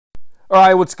All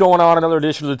right, what's going on? Another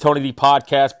edition of the Tony D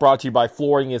Podcast brought to you by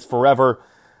Flooring is Forever.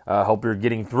 Hope you're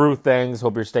getting through things.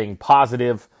 Hope you're staying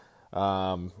positive.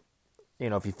 If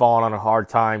you've fallen on hard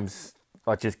times,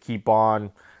 let's just keep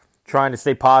on trying to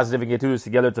stay positive and get through this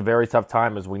together. It's a very tough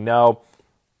time, as we know.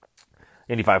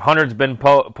 Indy 500's been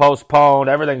postponed.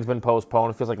 Everything's been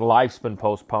postponed. It feels like life's been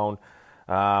postponed.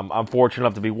 I'm fortunate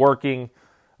enough to be working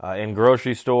in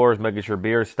grocery stores, making sure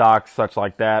beer stocks, such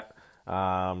like that.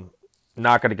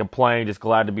 Not going to complain, just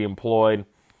glad to be employed.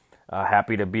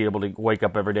 Happy to be able to wake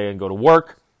up every day and go to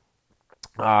work.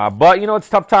 But, it's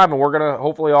a tough time, and we're going to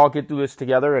hopefully all get through this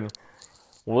together, and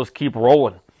we'll just keep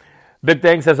rolling. Big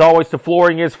thanks, as always, to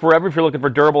Flooring is Forever. If you're looking for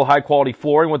durable, high-quality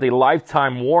flooring with a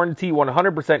lifetime warranty,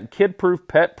 100% kid-proof,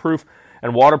 pet-proof,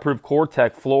 and waterproof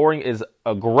Core-Tech flooring is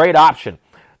a great option.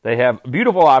 They have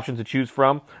beautiful options to choose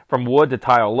from wood to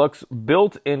tile looks.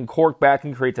 Built-in cork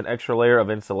backing creates an extra layer of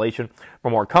insulation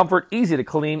for more comfort, easy to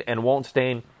clean, and won't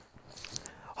stain.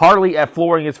 Harley at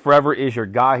Flooring is Forever is your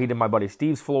guy. He did my buddy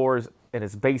Steve's floors in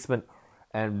his basement,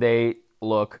 and they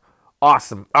look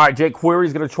awesome. All right, Jake Query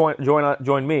is going to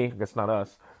join me. I guess not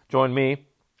us. Join me.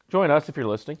 Join us if you're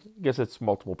listening. I guess it's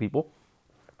multiple people.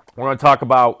 We're going to talk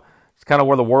about kind of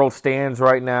where the world stands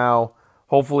right now.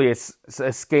 Hopefully it's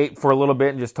escape for a little bit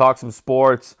and just talk some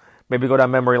sports. Maybe go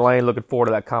down memory lane. Looking forward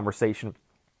to that conversation.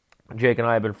 Jake and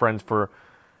I have been friends for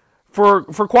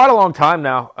quite a long time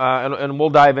now, and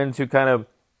we'll dive into kind of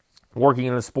working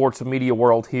in the sports and media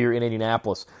world here in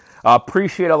Indianapolis.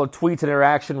 Appreciate all the tweets and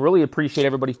interaction. Really appreciate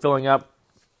everybody filling up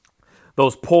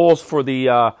those polls for the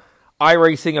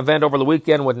iRacing event over the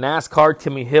weekend with NASCAR.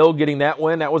 Timmy Hill getting that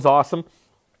win. That was awesome.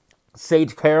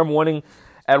 Sage Karam winning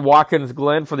at Watkins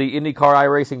Glen for the IndyCar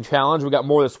iRacing Challenge. We got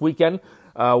more this weekend.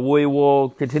 We will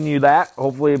continue that.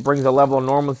 Hopefully it brings a level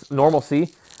of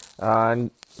normalcy and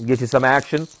get you some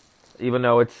action, even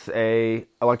though it's a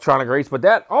electronic race.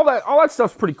 But all that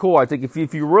stuff's pretty cool. I think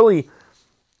if you really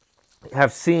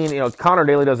have seen, Connor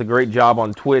Daly does a great job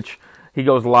on Twitch. He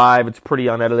goes live. It's pretty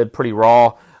unedited, pretty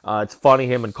raw. It's funny.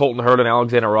 Him and Colton Hurd and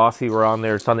Alexander Rossi were on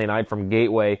there Sunday night from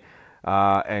Gateway.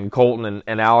 And Colton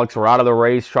and Alex were out of the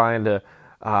race trying to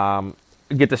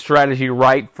get the strategy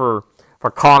right for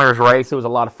Connor's race. It was a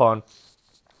lot of fun.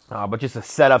 But just the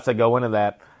setups that go into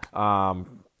that,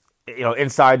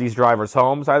 inside these drivers'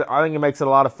 homes, I think it makes it a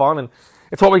lot of fun. And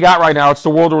it's what we got right now. It's the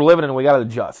world we're living in, and we got to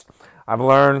adjust. I've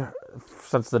learned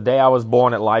since the day I was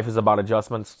born that life is about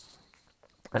adjustments,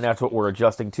 and that's what we're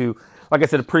adjusting to. Like I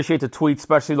said, appreciate the tweets,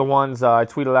 especially the ones I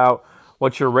tweeted out.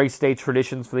 What's your race day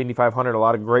traditions for the Indy 500? A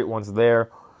lot of great ones there.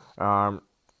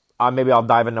 Maybe I'll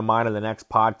dive into mine in the next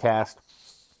podcast.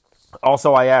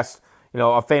 Also, I asked,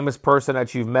 a famous person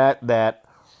that you've met that,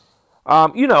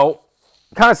 kind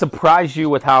of surprised you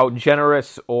with how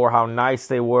generous or how nice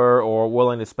they were or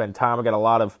willing to spend time. I got a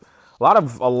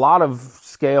lot of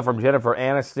scale from Jennifer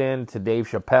Aniston to Dave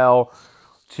Chappelle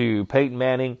to Peyton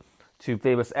Manning to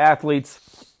famous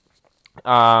athletes.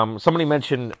 Somebody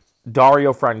mentioned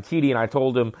Dario Franchitti, and I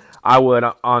told him I would,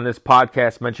 on this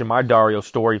podcast, mention my Dario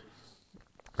story.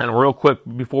 And real quick,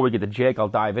 before we get to Jake, I'll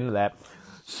dive into that.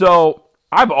 So,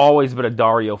 I've always been a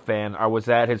Dario fan. I was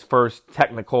at his first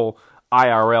technical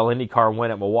IRL IndyCar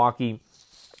win at Milwaukee.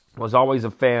 Was always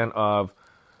a fan of,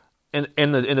 in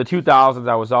the 2000s,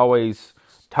 I was always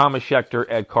Thomas Scheckter,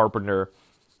 Ed Carpenter,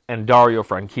 and Dario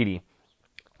Franchitti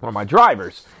were my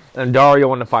drivers. And Dario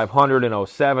won the 500 in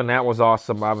 2007. That was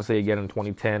awesome. Obviously, again in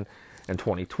 2010 and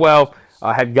 2012.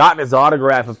 Had gotten his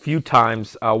autograph a few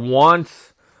times.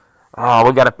 Once,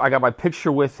 I got my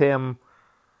picture with him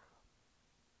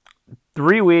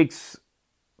 3 weeks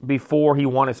before he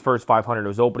won his first 500. It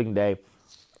was opening day.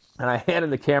 And I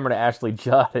handed the camera to Ashley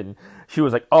Judd, and she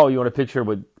was like, "Oh, you want a picture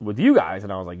with you guys?"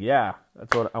 And I was like, "Yeah,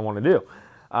 that's what I want to do."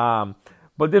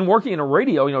 But then working in a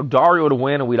radio, Dario would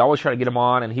win, and we'd always try to get him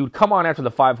on, and he would come on after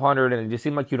the 500, and it just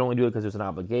seemed like you'd only do it because there's an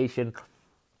obligation.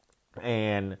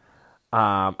 And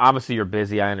obviously you're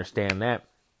busy, I understand that.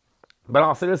 But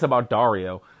I'll say this about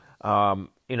Dario.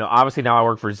 Obviously now I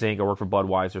work for Zinc, I work for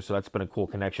Budweiser, so that's been a cool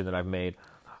connection that I've made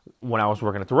when I was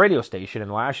working at the radio station.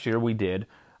 And last year we did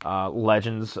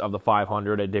Legends of the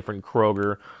 500 at different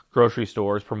Kroger grocery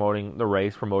stores promoting the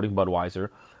race, promoting Budweiser.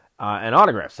 And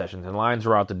autograph sessions, and lines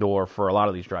are out the door for a lot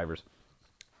of these drivers.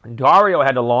 Dario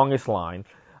had the longest line.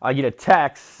 I get a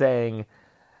text saying,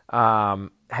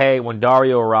 hey, when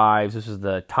Dario arrives, this is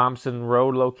the Thompson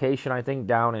Road location, I think,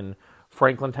 down in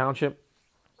Franklin Township.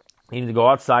 You need to go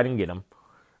outside and get him.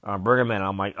 Bring him in.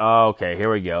 I'm like, oh, okay,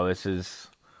 here we go. This is,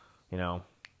 all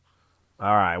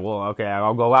right, well, okay,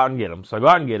 I'll go out and get him. So I go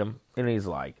out and get him, and he's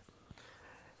like,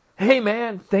 hey,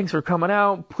 man, thanks for coming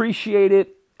out. Appreciate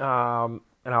it.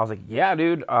 And I was like, yeah,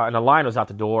 dude. And the line was out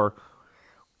the door.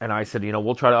 And I said,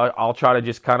 I'll try to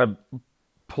just kind of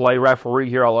play referee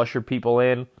here. I'll usher people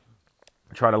in,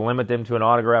 try to limit them to an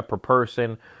autograph per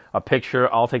person, a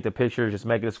picture. I'll take the picture, just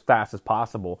make it as fast as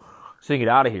possible so you can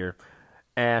get out of here.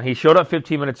 And he showed up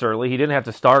 15 minutes early. He didn't have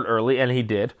to start early, and he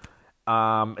did.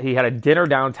 He had a dinner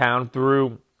downtown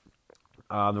through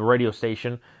the radio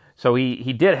station. So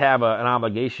he did have an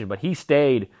obligation, but he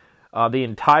stayed the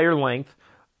entire length,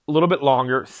 a little bit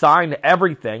longer, signed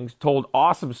everything, told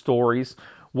awesome stories,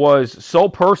 was so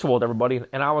personal with everybody.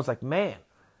 And I was like, man,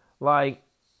 like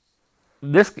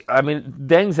this, I mean,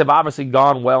 things have obviously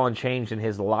gone well and changed in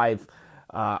his life.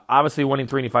 Obviously, winning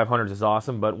 3 Indy 500s is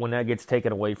awesome, but when that gets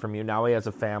taken away from you, now he has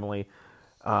a family.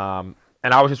 And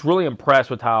I was just really impressed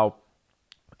with how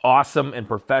awesome and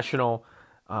professional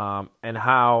and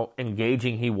how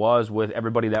engaging he was with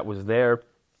everybody that was there,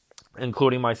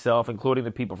 including myself, including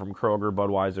the people from Kroger,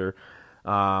 Budweiser.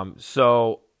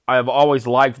 So I've always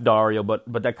liked Dario, but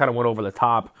that kind of went over the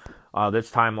top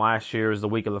this time last year is the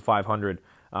week of the 500.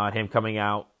 Him coming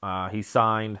out, he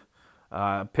signed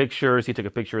pictures. He took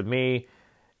a picture with me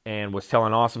and was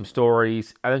telling awesome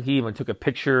stories. I think he even took a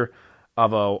picture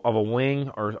of a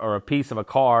wing or a piece of a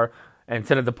car and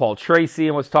sent it to Paul Tracy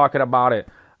and was talking about it.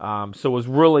 So was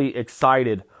really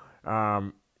excited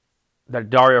that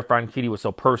Dario Franchitti was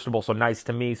so personable, so nice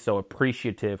to me, so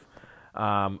appreciative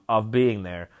of being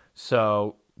there.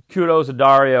 So kudos to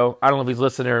Dario. I don't know if he's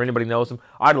listening or anybody knows him.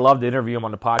 I'd love to interview him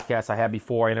on the podcast I had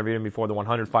before. I interviewed him before the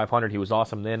 100, 500. He was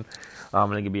awesome then. I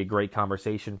think it'd be a great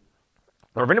conversation.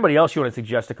 Or if anybody else you want to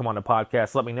suggest to come on the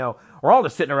podcast, let me know. We're all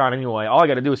just sitting around anyway. All I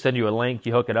got to do is send you a link.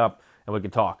 You hook it up, and we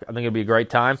can talk. I think it'd be a great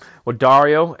time with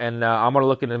Dario, and I'm going to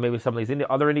look into maybe some of these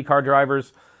other IndyCar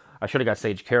drivers. I should have got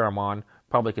Sage Karam on.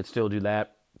 Probably could still do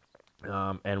that.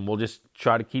 And we'll just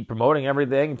try to keep promoting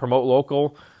everything, promote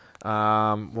local.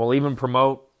 We'll even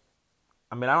promote,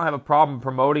 I don't have a problem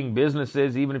promoting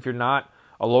businesses, even if you're not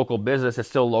a local business. It's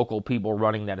still local people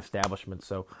running that establishment.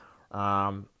 So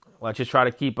let's just try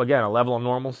to keep, again, a level of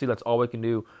normalcy. That's all we can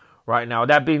do right now.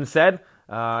 That being said,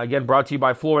 again, brought to you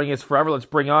by Flooring is Forever. Let's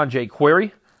bring on Jake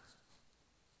Query.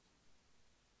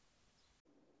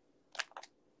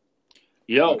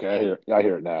 Yo. Okay, I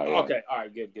hear it now. Yeah. Okay, all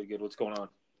right, good. What's going on?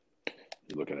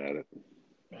 You're looking at it.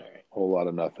 All right. Whole lot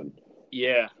of nothing.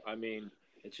 Yeah,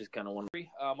 it's just kind of one.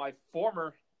 My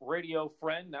former radio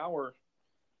friend, now we're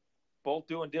both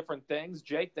doing different things.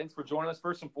 Jake, thanks for joining us.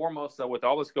 First and foremost, with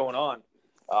all this going on,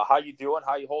 how you doing?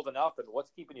 How you holding up? And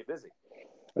what's keeping you busy?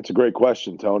 That's a great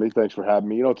question, Tony. Thanks for having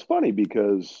me. It's funny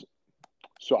because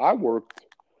I worked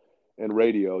in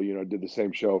radio, did the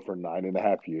same show for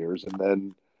 9.5 years. And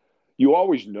then you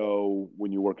always know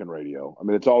when you work in radio.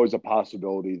 It's always a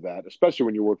possibility that, especially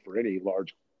when you work for any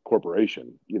large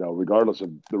corporation, regardless of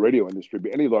the radio industry,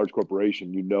 but any large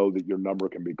corporation, that your number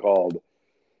can be called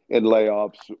in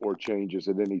layoffs or changes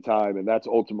at any time. And that's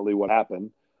ultimately what happened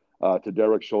to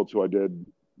Derek Schultz, who I did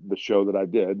the show that I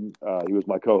did. He was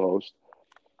my co-host.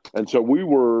 And so we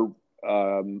were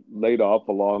laid off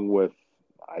along with,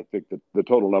 I think that the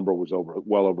total number was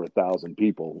well over 1,000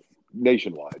 people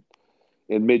nationwide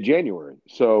in mid-January.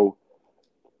 So,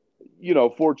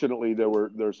 fortunately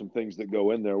there's some things that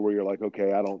go in there where you're like,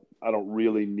 okay, I don't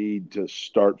really need to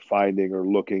start finding or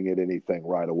looking at anything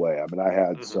right away. I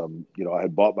had some, I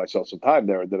had bought myself some time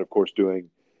there, and then of course doing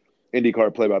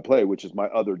IndyCar play-by-play, which is my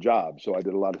other job. So I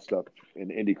did a lot of stuff in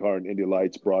IndyCar and Indy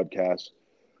Lights broadcasts.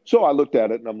 So I looked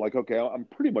at it and I'm like, okay, I'm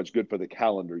pretty much good for the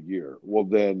calendar year. Well,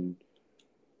 then,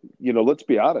 let's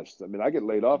be honest. I get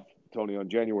laid off, Tony, on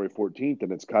January 14th,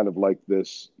 and it's kind of like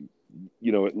this,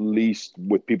 at least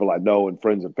with people I know and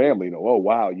friends and family, oh,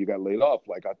 wow, you got laid off.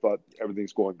 Like, I thought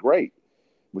everything's going great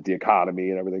with the economy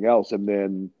and everything else. And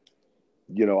then,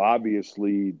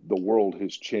 obviously the world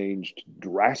has changed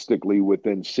drastically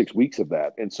within 6 weeks of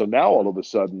that. And so now all of a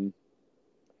sudden,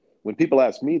 when people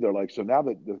ask me, they're like, so now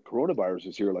that the coronavirus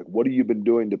is here, like, what have you been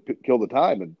doing to kill the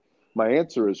time? And my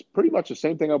answer is pretty much the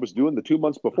same thing I was doing the 2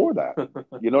 months before that.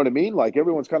 You know what I mean? Like,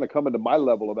 everyone's kind of coming to my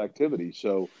level of activity.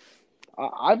 So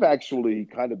I've actually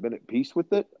kind of been at peace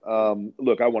with it.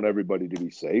 Look, I want everybody to be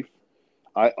safe.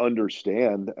 I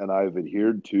understand, and I've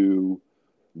adhered to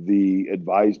the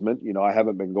advisement. I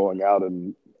haven't been going out,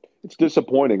 and it's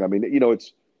disappointing.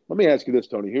 let me ask you this,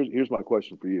 Tony. Here's my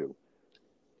question for you.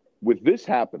 With this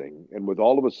happening, and with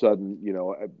all of a sudden,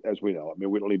 as we know,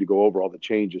 we don't need to go over all the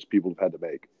changes people have had to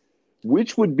make.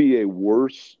 Which would be a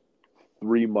worse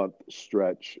 3-month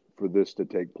stretch for this to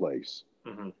take place?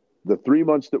 Mm-hmm. The 3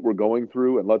 months that we're going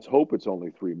through, and let's hope it's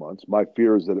only 3 months. My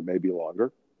fear is that it may be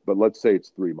longer, but let's say it's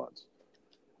 3 months.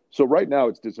 So right now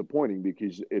it's disappointing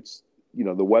because it's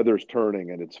the weather's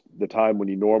turning and it's the time when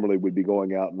you normally would be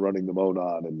going out and running the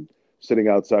Monon and sitting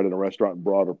outside in a restaurant in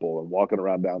Broad Ripple and walking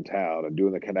around downtown and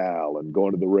doing the canal and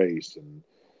going to the race and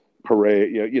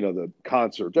parade, the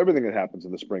concerts, everything that happens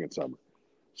in the spring and summer.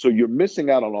 So you're missing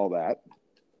out on all that,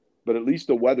 but at least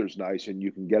the weather's nice and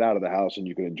you can get out of the house and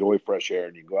you can enjoy fresh air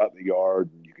and you can go out in the yard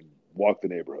and you can walk the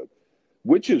neighborhood.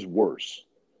 Which is worse?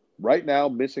 Right now,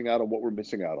 missing out on what we're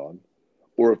missing out on,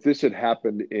 or if this had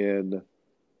happened in,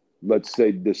 let's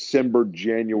say, December,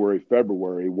 January,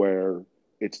 February, where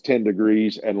it's 10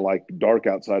 degrees and like dark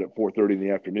outside at 4:30 in the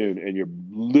afternoon and you're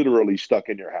literally stuck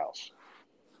in your house,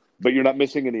 but you're not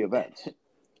missing any events.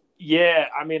 Yeah,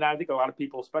 I mean, I think a lot of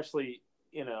people, especially,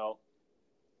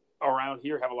 around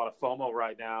here, have a lot of FOMO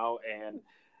right now. And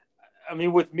I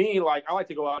mean, with me, like, I like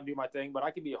to go out and do my thing, but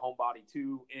I can be a homebody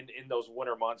too in those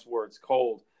winter months where it's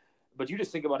cold. But you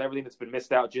just think about everything that's been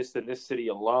missed out just in this city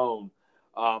alone.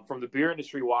 From the beer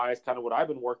industry wise, kind of what I've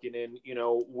been working in,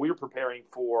 we're preparing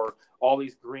for all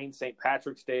these green St.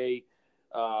 Patrick's Day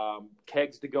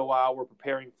kegs to go out. We're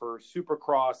preparing for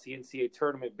Supercross, the NCAA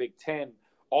tournament, Big Ten,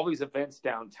 all these events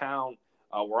downtown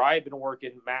where I've been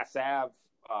working, Mass Ave,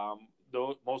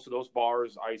 most of those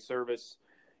bars I service.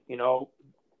 We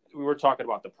were talking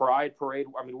about the Pride Parade.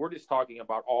 I mean, we're just talking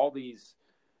about all these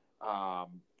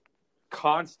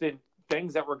constant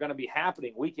things that were going to be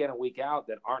happening week in and week out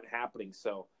that aren't happening.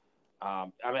 So, I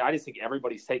mean, I just think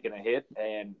everybody's taking a hit,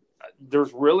 and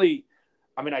there's really,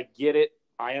 I mean, I get it.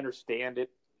 I understand it.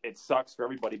 It sucks for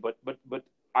everybody, but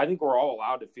I think we're all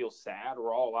allowed to feel sad.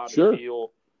 We're all allowed to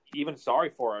feel even sorry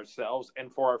for ourselves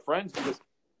and for our friends, because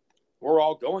we're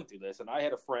all going through this. And I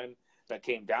had a friend that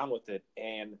came down with it,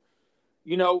 and,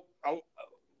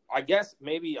 I guess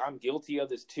maybe I'm guilty of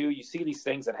this too. You see these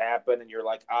things that happen and you're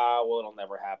like, well, it'll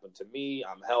never happen to me.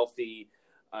 I'm healthy.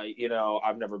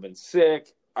 I've never been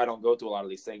sick. I don't go through a lot of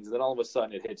these things. And then all of a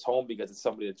sudden it hits home because it's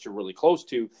somebody that you're really close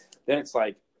to. Then it's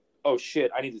like, oh shit,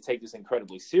 I need to take this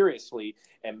incredibly seriously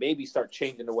and maybe start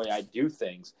changing the way I do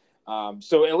things.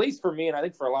 So at least for me, and I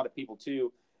think for a lot of people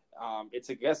too, it's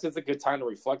a good time to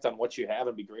reflect on what you have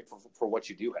and be grateful for what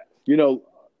you do have.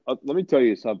 Let me tell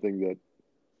you something that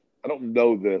I don't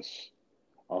know this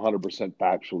 100%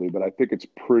 factually, but I think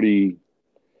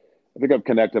I've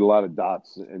connected a lot of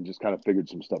dots and just kind of figured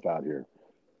some stuff out here.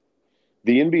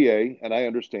 The NBA, and I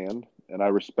understand and I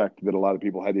respect that a lot of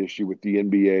people had issue with the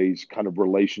NBA's kind of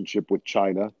relationship with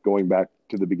China going back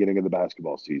to the beginning of the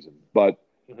basketball season. But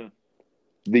the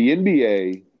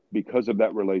NBA, because of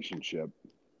that relationship,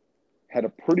 had a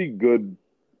pretty good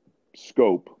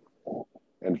scope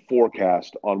and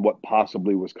forecast on what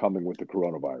possibly was coming with the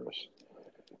coronavirus.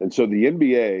 And so the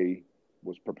NBA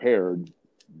was prepared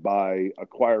by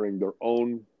acquiring their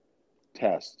own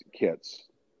test kits.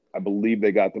 I believe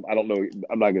they got them. I don't know.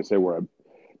 I'm not going to say where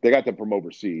they got them from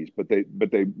overseas, but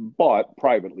they bought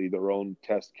privately their own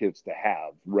test kits to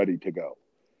have ready to go.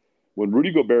 When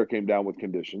Rudy Gobert came down with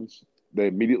conditions, they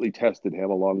immediately tested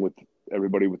him along with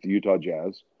everybody with the Utah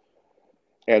Jazz.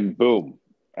 And boom,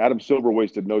 Adam Silver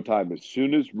wasted no time. As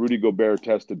soon as Rudy Gobert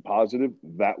tested positive,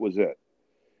 that was it.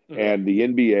 And the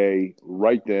NBA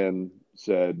right then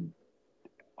said,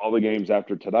 all the games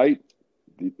after tonight,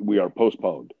 we are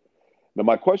postponed. Now,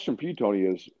 my question for you, Tony,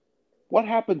 is what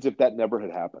happens if that never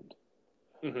had happened?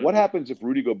 What happens if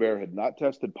Rudy Gobert had not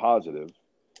tested positive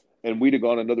and we'd have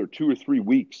gone another 2 or 3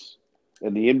 weeks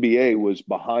and the NBA was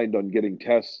behind on getting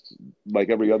tests like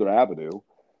every other avenue?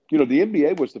 The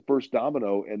NBA was the first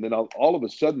domino, and then all of a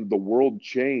sudden the world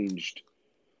changed.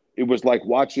 It was like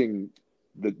watching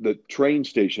the train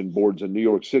station boards in New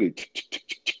York City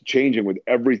changing with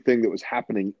everything that was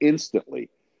happening instantly.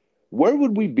 Where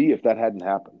would we be if that hadn't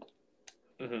happened?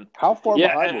 How far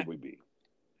behind would we be?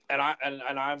 And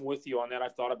I'm with you on that.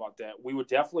 I've thought about that. We would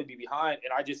definitely be behind,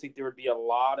 and I just think there would be a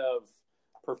lot of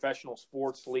professional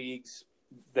sports leagues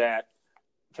that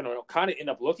kind of end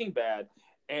up looking bad.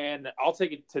 And I'll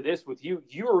take it to this with you.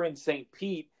 You were in St.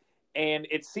 Pete, and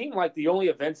it seemed like the only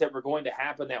events that were going to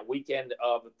happen that weekend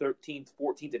of the 13th,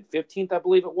 14th, and 15th, I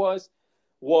believe it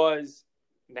was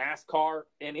NASCAR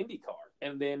and IndyCar.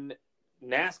 And then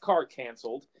NASCAR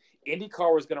canceled.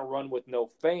 IndyCar was going to run with no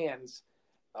fans.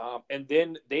 And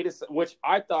then they just, which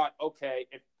I thought, okay,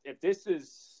 if this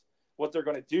is what they're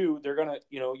going to do, they're going to,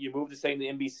 you move the same to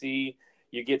NBC,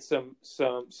 you get some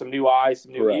new eyes,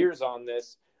 some new ears on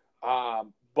this.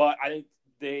 But I think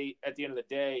they, at the end of the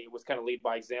day, it was kind of lead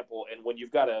by example. And when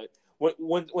you've got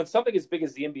when something as big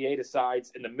as the NBA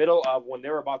decides in the middle of when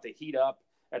they're about to heat up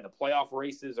and the playoff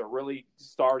races are really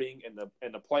starting and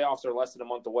the playoffs are less than a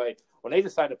month away, when they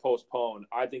decide to postpone,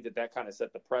 I think that kind of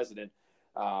set the precedent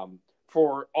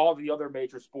for all the other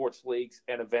major sports leagues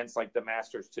and events like the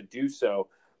Masters to do so.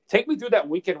 Take me through that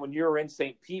weekend when you're in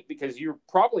St. Pete, because you're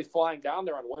probably flying down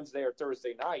there on Wednesday or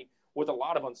Thursday night with a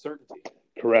lot of uncertainty.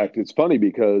 Correct. It's funny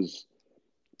because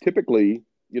typically,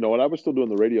 when I was still doing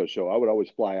the radio show, I would always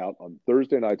fly out on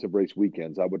Thursday nights of race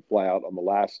weekends. I would fly out on the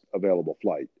last available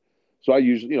flight. So I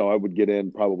usually, I would get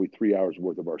in probably 3 hours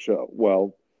worth of our show.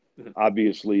 Well,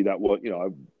 obviously that was,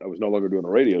 I was no longer doing a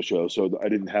radio show, so I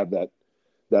didn't have that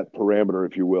parameter,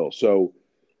 if you will. So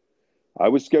I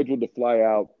was scheduled to fly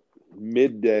out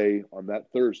midday on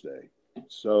that Thursday.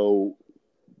 So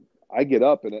I get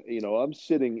up and, I'm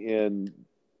sitting in,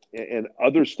 and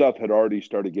other stuff had already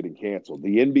started getting canceled.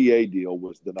 The NBA deal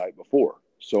was the night before.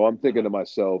 So I'm thinking to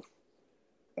myself,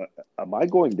 am I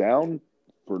going down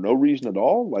for no reason at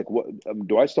all? Like, what,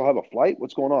 do I still have a flight?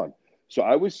 What's going on? So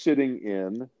I was sitting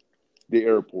in the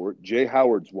airport. Jay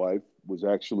Howard's wife was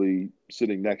actually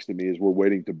sitting next to me as we're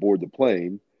waiting to board the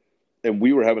plane. And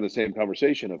we were having the same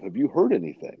conversation of, have you heard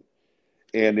anything?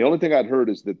 And the only thing I'd heard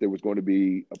is that there was going to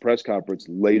be a press conference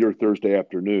later Thursday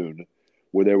afternoon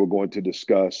where they were going to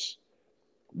discuss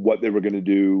what they were going to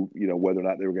do, whether or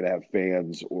not they were going to have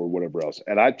fans or whatever else.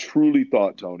 And I truly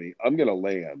thought, Tony, I'm going to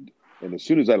land. And as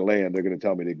soon as I land, they're going to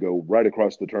tell me to go right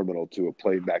across the terminal to a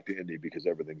plane back to Indy because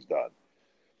everything's done.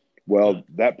 Well,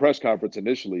 that press conference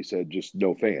initially said just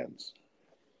no fans.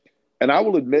 And I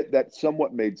will admit that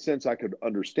somewhat made sense. I could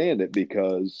understand it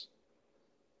because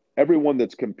everyone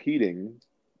that's competing,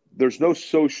 there's no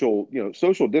social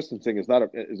distancing is not,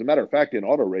 as a matter of fact, in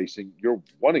auto racing, you're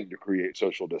wanting to create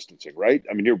social distancing, right?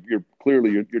 I mean, you're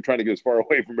clearly trying to get as far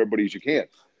away from everybody as you can.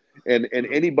 And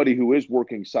anybody who is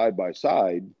working side by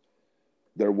side,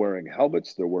 they're wearing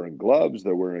helmets, they're wearing gloves,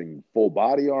 they're wearing full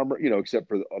body armor, except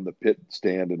for on the pit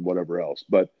stand and whatever else.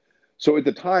 But so at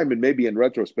the time, and maybe in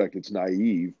retrospect, it's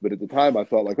naive, but at the time I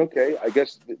thought like, okay, I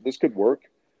guess this could work.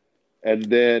 And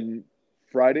then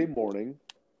Friday morning,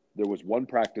 there was one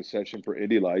practice session for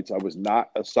Indy Lights. I was not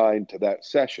assigned to that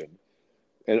session,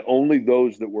 and only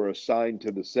those that were assigned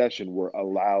to the session were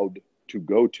allowed to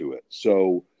go to it.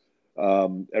 So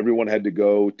everyone had to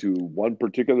go to one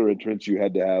particular entrance. You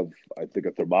had to have, I think,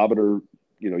 a thermometer.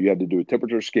 You had to do a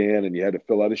temperature scan, and you had to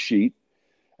fill out a sheet,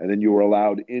 and then you were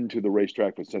allowed into the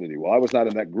racetrack vicinity. Well, I was not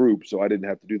in that group, so I didn't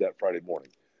have to do that Friday morning.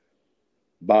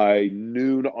 By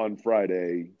noon on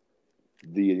Friday,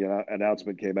 the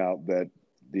announcement came out that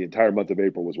the entire month of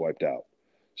April was wiped out.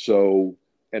 So,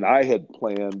 and I had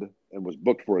planned and was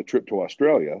booked for a trip to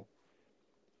Australia.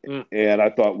 And I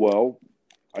thought, well,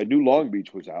 I knew Long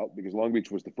Beach was out because Long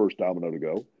Beach was the first domino to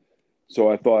go.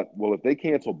 So I thought, well, if they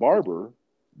cancel Barber,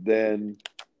 then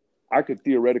I could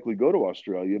theoretically go to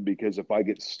Australia because if I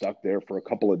get stuck there for a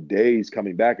couple of days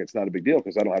coming back, it's not a big deal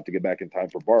because I don't have to get back in time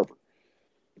for Barber.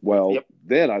 Well,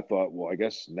 Then I thought, well, I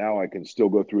guess now I can still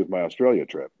go through with my Australia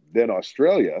trip. Then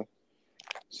Australia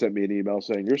sent me an email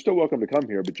saying, you're still welcome to come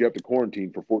here, but you have to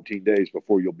quarantine for 14 days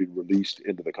before you'll be released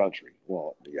into the country.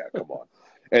 Well, yeah, come on.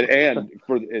 And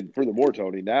furthermore,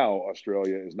 Tony, now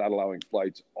Australia is not allowing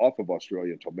flights off of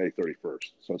Australia until May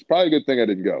 31st. So it's probably a good thing I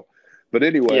didn't go. But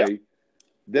anyway,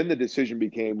 then the decision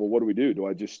became, well, what do we do? Do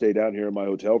I just stay down here in my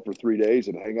hotel for 3 days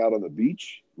and hang out on the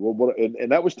beach? Well,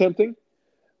 and that was tempting.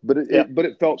 But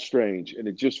it felt strange, and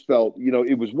it just felt,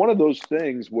 it was one of those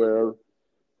things where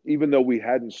even though we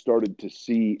hadn't started to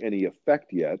see any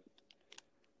effect yet,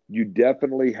 you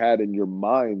definitely had in your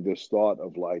mind this thought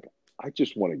of like, I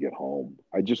just want to get home.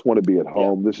 I just want to be at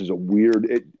home. This is a weird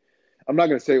 – I'm not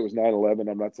going to say it was 9/11.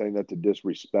 I'm not saying that to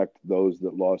disrespect those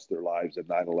that lost their lives at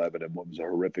 9/11 and what was a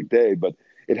horrific day, but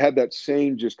it had that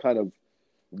same just kind of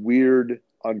weird –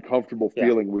 uncomfortable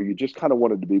feeling where you just kind of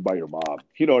wanted to be by your mom.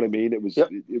 You know what I mean? It was, so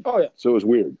it was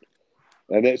weird.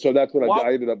 And so that's what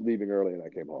I ended up leaving early and I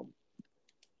came home.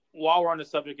 While we're on the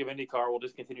subject of IndyCar, we'll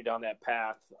just continue down that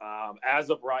path. As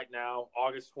of right now,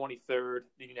 August 23rd,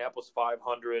 the Indianapolis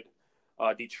 500,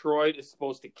 Detroit is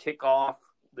supposed to kick off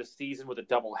the season with a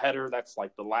doubleheader. That's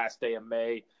like the last day of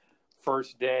May,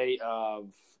 first day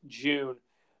of June.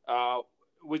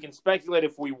 We can speculate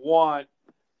if we want,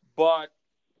 but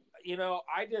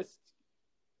I just,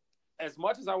 as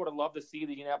much as I would have loved to see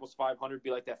the Indianapolis 500 be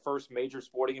like that first major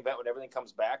sporting event when everything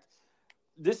comes back,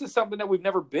 this is something that we've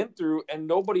never been through and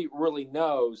nobody really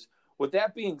knows. With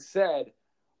that being said,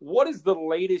 what is the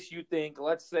latest you think?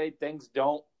 Let's say things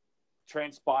don't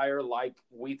transpire like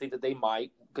we think that they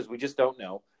might, because we just don't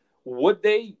know. Would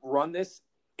they run this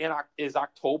is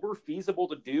October feasible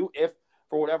to do if,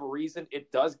 for whatever reason,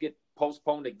 it does get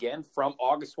postponed again from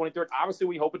August 23rd? Obviously,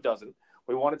 we hope it doesn't.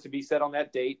 We want it to be set on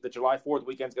that date. The July 4th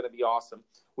weekend is going to be awesome.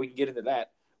 We can get into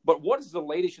that. But what is the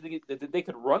latest you think that they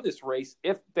could run this race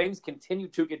if things continue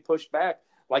to get pushed back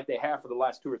like they have for the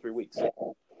last 2 or 3 weeks?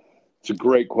 It's a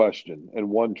great question, and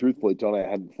one, truthfully, Tony, I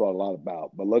hadn't thought a lot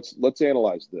about. But let's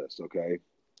analyze this, okay?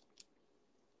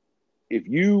 If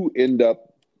you end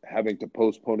up having to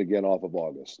postpone again off of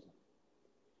August,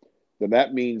 then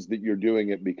that means that you're doing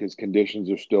it because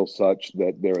conditions are still such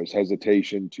that there is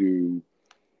hesitation to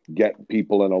get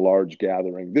people in a large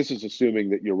gathering. This is assuming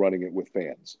that you're running it with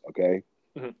fans, okay?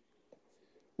 Mm-hmm.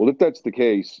 Well, if that's the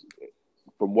case,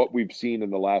 from what we've seen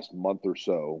in the last month or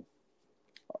so,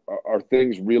 are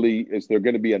things really, is there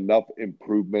going to be enough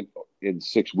improvement in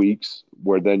 6 weeks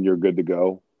where then you're good to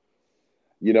go?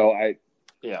 You know,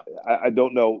 I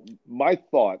don't know. My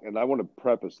thought, and I want to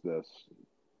preface this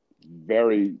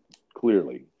very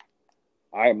clearly,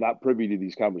 I am not privy to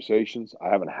these conversations. I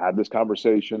haven't had this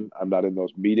conversation. I'm not in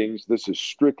those meetings. This is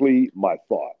strictly my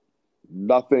thought.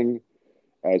 Nothing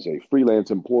as a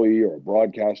freelance employee or a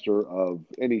broadcaster of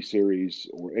any series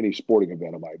or any sporting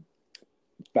event of mine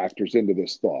factors into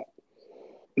this thought.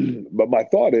 But my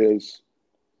thought is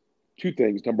two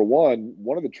things. Number one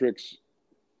of the tricks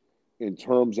in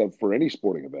terms of, for any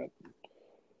sporting event,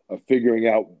 of figuring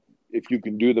out if you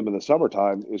can do them in the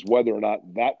summertime is whether or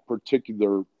not that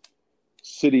particular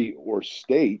city or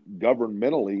state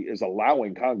governmentally is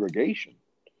allowing congregation.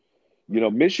 You know,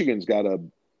 Michigan's got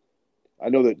I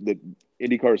know that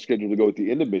IndyCar is scheduled to go at the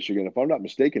end of Michigan. If I'm not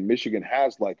mistaken, Michigan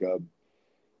has like a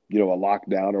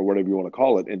lockdown or whatever you want to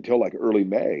call it until like early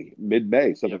May,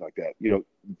 mid-May, something like that. You know,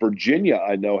 Virginia,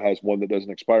 I know, has one that doesn't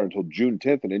expire until June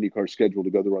 10th, and IndyCar is scheduled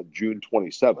to go there on June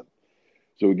 27th.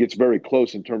 So it gets very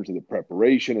close in terms of the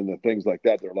preparation and the things like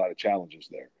that. There are a lot of challenges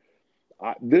there.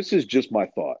 This is just my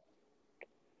thought.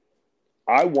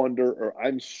 I wonder, or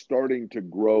I'm starting to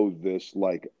grow this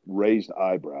like raised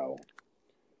eyebrow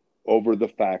over the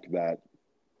fact that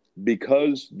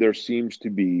because there seems to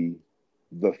be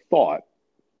the thought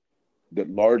that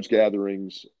large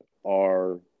gatherings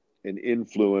are an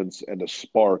influence and a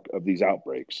spark of these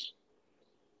outbreaks,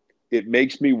 it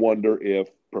makes me wonder if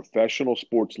professional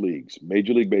sports leagues,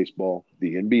 Major League Baseball,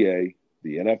 the NBA,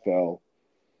 the NFL,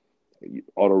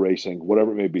 auto racing,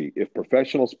 whatever it may be, if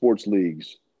professional sports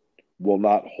leagues will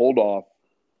not hold off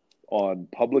on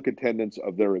public attendance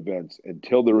of their events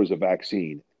until there is a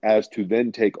vaccine, as to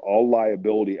then take all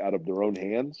liability out of their own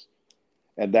hands.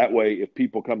 And that way, if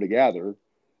people come together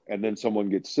and then someone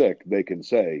gets sick, they can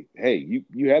say, hey,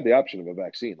 you had the option of a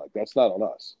vaccine. Like, that's not on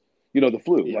us. You know, the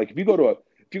flu. Yeah. Like, if you go to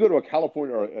a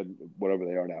California or whatever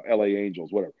they are now, LA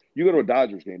Angels, whatever, you go to a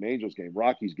Dodgers game, Angels game,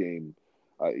 Rockies game,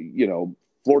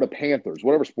 Florida Panthers,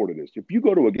 whatever sport it is. If you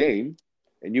go to a game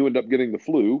and you end up getting the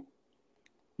flu,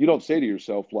 you don't say to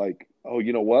yourself, like, oh,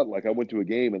 you know what? Like, I went to a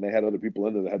game and they had other people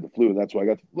in there that had the flu, and that's why I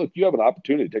got look, you have an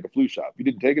opportunity to take a flu shot. If you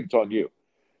didn't take it, it's on you.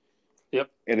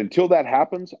 Yep. And until that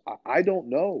happens, I don't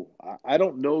know. I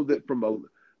don't know that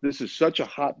this is such a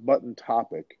hot button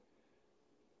topic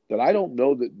that I don't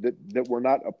know that we're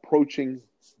not approaching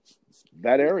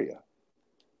that area.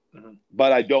 Mm-hmm.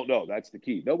 But I don't know. That's the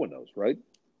key. No one knows, right?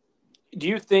 Do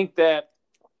you think that,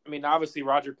 I mean, obviously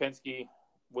Roger Penske,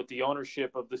 with the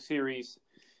ownership of the series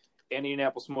and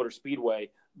Indianapolis Motor Speedway,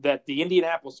 that the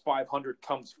Indianapolis 500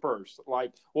 comes first.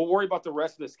 Like, we'll worry about the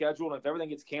rest of the schedule, and if everything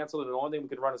gets canceled and the only thing we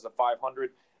can run is the 500,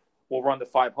 we'll run the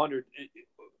 500.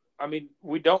 I mean,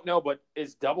 we don't know, but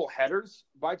is double headers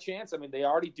by chance? I mean, they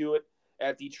already do it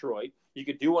at Detroit. You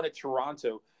could do one at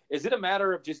Toronto. Is it a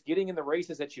matter of just getting in the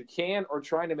races that you can, or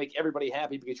trying to make everybody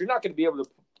happy? Because you're not going to be able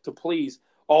to please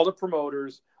all the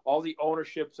promoters, all the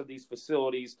ownerships of these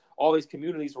facilities, all these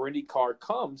communities where IndyCar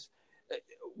comes.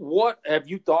 What have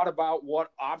you thought about?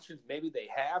 What options maybe they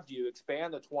have? Do you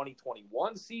expand the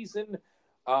 2021 season?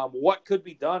 What could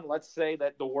be done? Let's say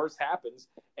that the worst happens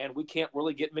and we can't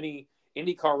really get many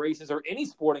IndyCar races or any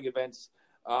sporting events,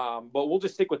 but we'll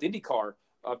just stick with IndyCar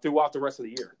throughout the rest of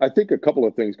the year. I think a couple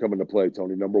of things come into play,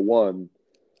 Tony. Number one,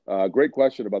 great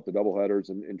question about the doubleheaders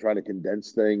and trying to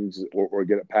condense things or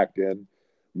get it packed in,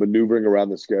 maneuvering around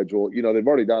the schedule. You know, they've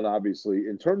already done, obviously,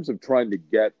 in terms of trying to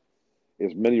get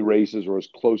as many races or as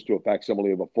close to a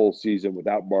facsimile of a full season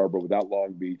without Barber, without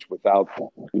Long Beach, without,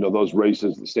 those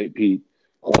races, the St. Pete.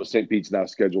 Although St. Pete's now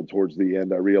scheduled towards the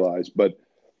end, I realize. But,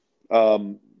 I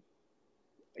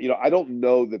don't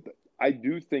know that I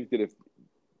do think that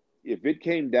if it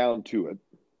came down to it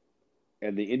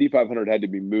and the Indy 500 had to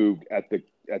be moved at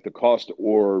the cost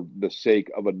or the sake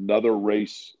of another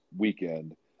race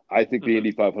weekend, I think the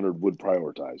Indy 500 would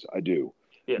prioritize. I do.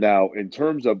 Yeah. Now, in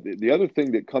terms of the other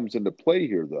thing that comes into play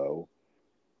here, though,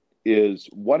 is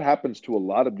what happens to a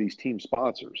lot of these team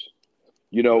sponsors.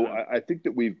 I think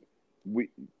that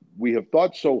we have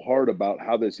thought so hard about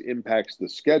how this impacts the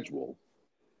schedule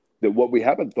that what we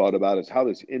haven't thought about is how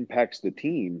this impacts the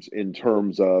teams in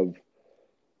terms of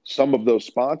some of those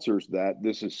sponsors that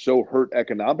this is so hurt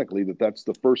economically that that's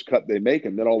the first cut they make.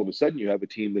 And then all of a sudden you have a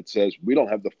team that says, we don't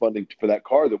have the funding for that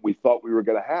car that we thought we were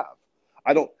going to have.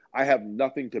 I have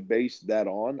nothing to base that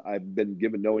on. I've been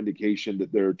given no indication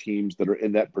that there are teams that are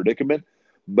in that predicament.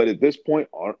 But at this point,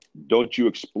 don't you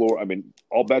explore? I mean,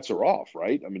 all bets are off,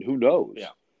 right? I mean, who knows?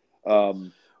 Yeah.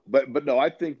 But no,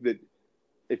 I think that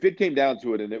if it came down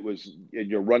to it and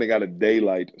you're running out of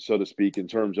daylight, so to speak, in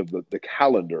terms of the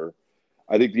calendar,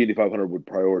 I think the Indy 500 would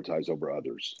prioritize over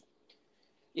others.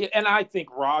 Yeah, and I think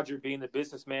Roger, being the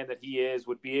businessman that he is,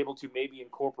 would be able to maybe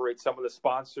incorporate some of the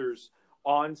sponsors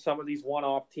on some of these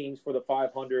one-off teams for the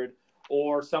 500,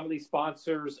 or some of these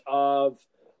sponsors of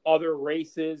other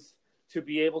races to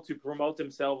be able to promote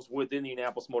themselves within the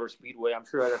Indianapolis Motor Speedway. I'm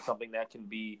sure that's something that can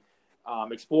be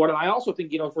explored. And I also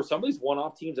think, for some of these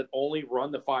one-off teams that only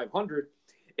run the 500,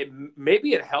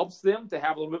 maybe it helps them to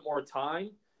have a little bit more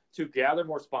time to gather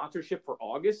more sponsorship for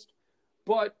August.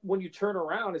 But when you turn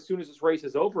around, as soon as this race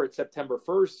is over at September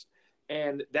 1st,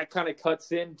 and that kind of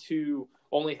cuts into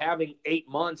only having 8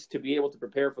 months to be able to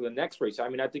prepare for the next race. I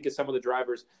mean, I think of some of the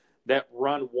drivers that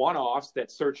run one-offs that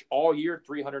search all year,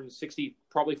 360,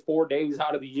 probably 4 days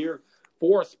out of the year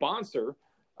for a sponsor,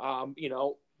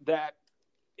 that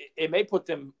it may put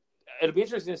them – it'll be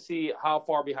interesting to see how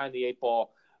far behind the 8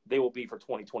 ball they will be for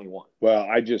 2021. Well,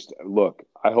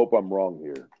 I hope I'm wrong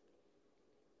here.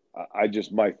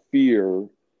 My fear,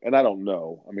 and I don't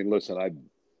know. I mean, listen,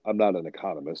 I'm not an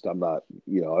economist. I'm not,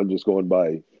 I'm just going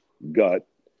by gut.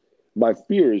 My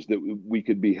fear is that we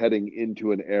could be heading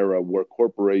into an era where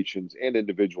corporations and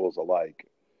individuals alike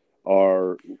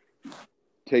are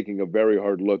taking a very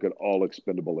hard look at all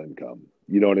expendable income.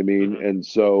 You know what I mean? Mm-hmm. And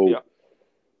so,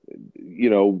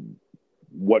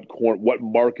 what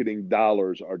marketing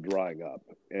dollars are drying up,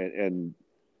 and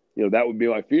that would be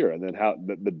my fear. And then how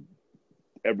the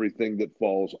everything that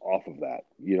falls off of that,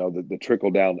 the trickle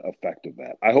down effect of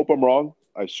that. I hope I'm wrong.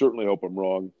 I certainly hope I'm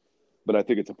wrong, but I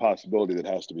think it's a possibility that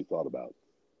has to be thought about.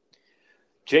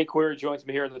 Jay Query joins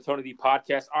me here on the Tony D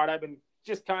podcast. All right, I've been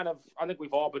just I think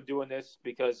we've all been doing this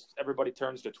because everybody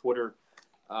turns to Twitter,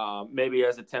 maybe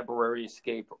as a temporary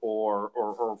escape or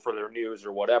for their news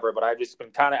or whatever. But I've just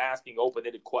been kind of asking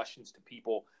open-ended questions to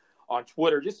people on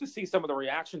Twitter just to see some of the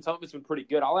reactions. Some of it's been pretty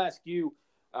good. I'll ask you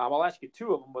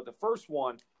two of them, but the first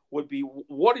one would be,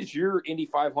 what is your Indy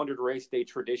 500 race day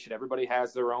tradition? Everybody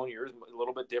has their own. Yours a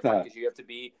little bit different because you have to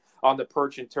be on the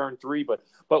perch in turn 3.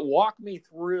 But walk me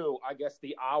through, I guess,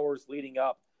 the hours leading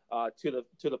up to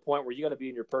the point where you're going to be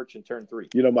in your perch in turn 3.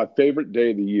 My favorite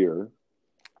day of the year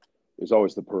is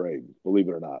always the parade, believe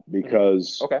it or not,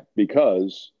 because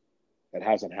it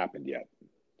hasn't happened yet.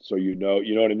 So you know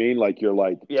what I mean? Like you're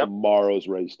like tomorrow's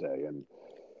race day, and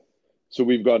so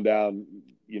we've gone down,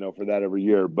 for that every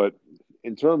year. But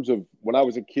in terms of when I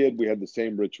was a kid, we had the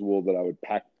same ritual that I would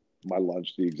pack my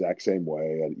lunch the exact same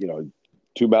way. And,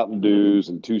 2 Mountain Dews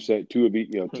and two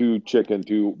chicken,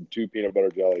 two peanut butter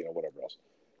jelly, whatever else.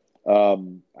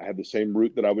 I had the same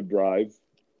route that I would drive.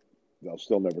 I'll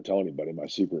still never tell anybody my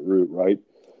secret route, right?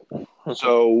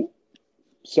 So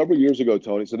several years ago,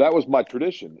 Tony, so that was my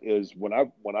tradition, is when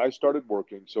I started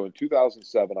working. So in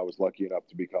 2007, I was lucky enough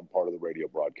to become part of the radio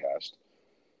broadcast.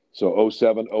 So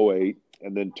 07, 08,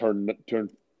 and then turn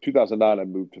 2009, I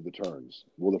moved to the turns.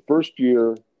 Well, the first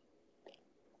year,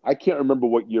 I can't remember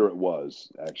what year it was,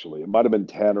 actually. It might have been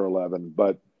 10 or 11,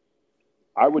 but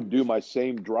I would do my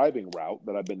same driving route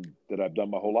that I've done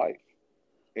my whole life.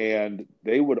 And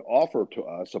they would offer to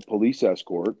us a police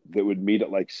escort that would meet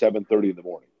at like 7:30 in the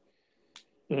morning.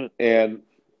 Mm-hmm. And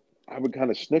I would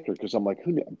kind of snicker because I'm like,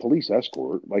 police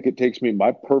escort? Like, it takes me,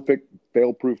 my perfect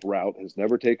fail-proof route has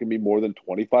never taken me more than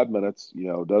 25 minutes,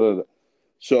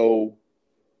 So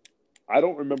I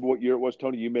don't remember what year it was,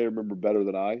 Tony. You may remember better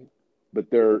than I. But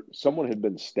someone had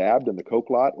been stabbed in the Coke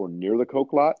lot or near the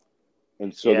Coke lot.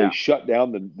 And so they shut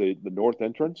down the north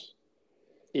entrance.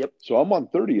 Yep. So I'm on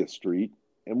 30th Street,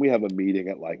 and we have a meeting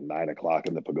at like 9 o'clock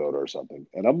in the Pagoda or something.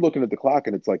 And I'm looking at the clock,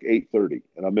 and it's like 8:30,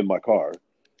 and I'm in my car.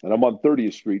 And I'm on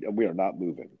 30th Street, and we are not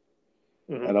moving.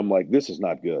 Mm-hmm. And I'm like, this is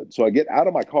not good. So I get out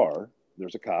of my car.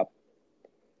 There's a cop.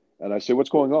 And I say, what's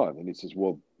going on? And he says,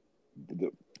 well,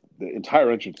 the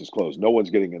entire entrance is closed. No one's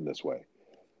getting in this way.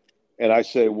 And I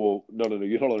say, well, no,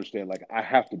 you don't understand. Like, I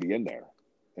have to be in there.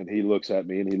 And he looks at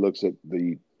me, and he looks at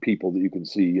the people that you can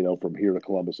see, from here to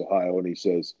Columbus, Ohio. And he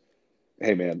says,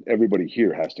 hey, man, everybody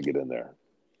here has to get in there.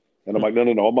 And I'm like, no,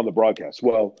 I'm on the broadcast.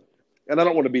 Well, and I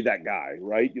don't want to be that guy,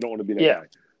 right? You don't want to be that guy.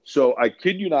 So I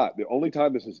kid you not, the only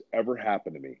time this has ever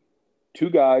happened to me, two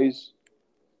guys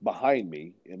behind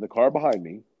me, in the car behind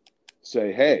me,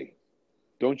 say, "Hey,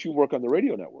 don't you work on the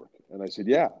radio network?" And I said,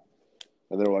 "Yeah."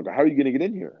 And they were like, "How are you going to get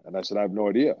in here?" And I said, "I have no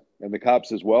idea." And the cop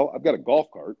says, "Well, I've got a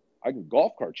golf cart. I can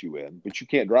golf cart you in, but you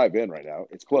can't drive in right now.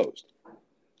 It's closed."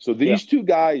 So these two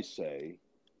guys say,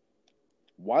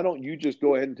 "Why don't you just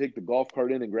go ahead and take the golf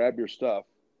cart in and grab your stuff,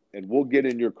 and we'll get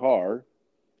in your car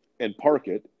and park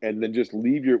it, and then just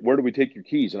leave your, where do we take your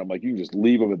keys?" And I'm like, "You can just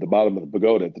leave them at the bottom of the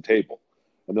pagoda at the table."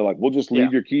 And they're like, "We'll just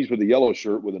leave your keys with a yellow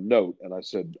shirt with a note." And I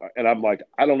said, and I'm like,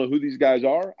 I don't know who these guys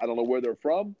are. I don't know where they're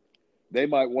from. They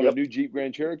might want a new Jeep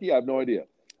Grand Cherokee. I have no idea.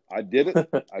 I did it.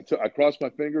 I crossed my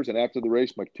fingers, and after the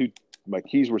race, my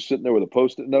keys were sitting there with a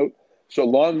Post-it note. So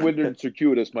long-winded and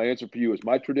circuitous, my answer for you is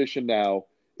my tradition now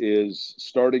is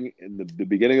starting in the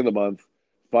beginning of the month,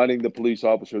 finding the police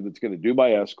officer that's going to do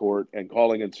my escort and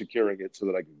calling and securing it so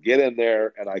that I can get in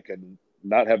there and I can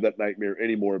not have that nightmare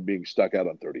anymore of being stuck out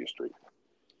on 30th Street.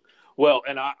 Well,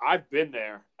 and I've been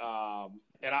there,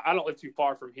 and I don't live too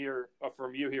far from here,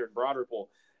 from you here in Broad Ripple,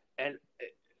 and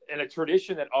a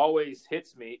tradition that always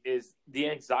hits me is the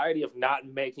anxiety of not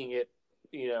making it,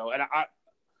 and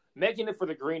making it for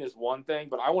the green is one thing,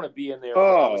 but I want to be in there for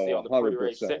obviously on the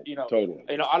pre-race. Totally.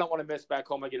 I don't want to miss back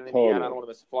home again in Indiana. I don't want to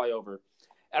miss a flyover.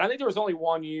 And I think there was only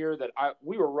one year that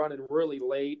we were running really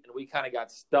late and we kind of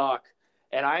got stuck.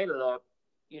 And I ended up,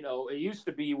 it used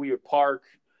to be we would park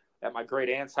at my great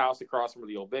aunt's house across from where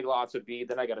the old Big Lots would be.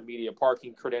 Then I got a media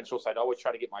parking credential, so I'd always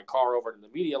try to get my car over to the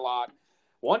media lot.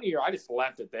 One year, I just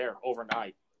left it there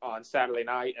overnight on Saturday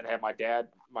night and had my dad.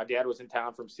 My dad was in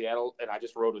town from Seattle, and I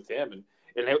just rode with him, and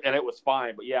it was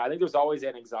fine. But yeah, I think there's always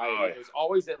that anxiety. Oh, yeah. There's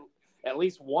always at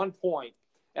least one point,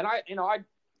 and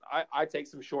I take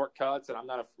some shortcuts, and I'm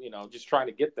not just trying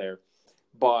to get there.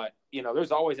 But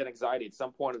there's always that anxiety at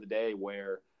some point of the day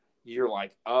where you're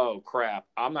like, oh crap,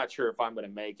 I'm not sure if I'm going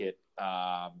to make it.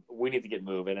 We need to get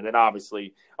moving. And then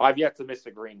obviously I've yet to miss the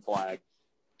green flag.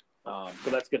 So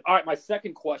that's good. All right. My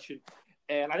second question,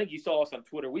 and I think you saw us on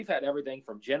Twitter. We've had everything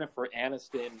from Jennifer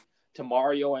Aniston to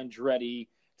Mario Andretti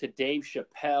to Dave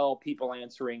Chappelle, people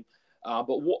answering.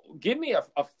 But give me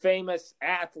a famous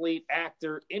athlete,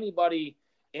 actor, anybody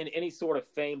in any sort of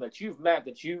fame that you've met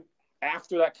that you,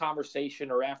 after that conversation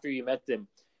or after you met them,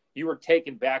 you were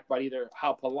taken back by either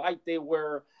how polite they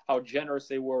were, how generous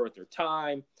they were with their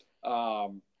time.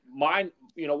 One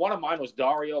of mine was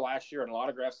Dario last year in an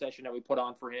autograph session that we put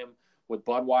on for him with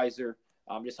Budweiser.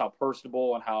 Just how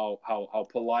personable and how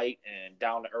polite and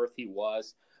down to earth he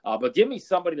was. But give me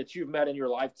somebody that you've met in your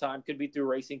lifetime. Could be through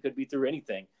racing, could be through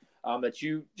anything. That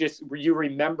you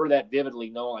remember that vividly,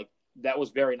 knowing like that was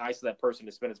very nice of that person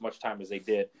to spend as much time as they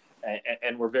did,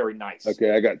 and were very nice.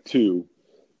 Okay, I got two.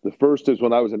 The first is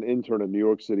when I was an intern in New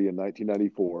York City in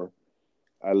 1994.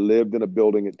 I lived in a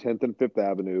building at 10th and 5th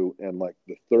Avenue and like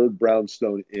the third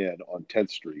Brownstone Inn on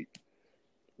 10th Street.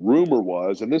 Rumor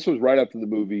was, and this was right after the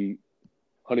movie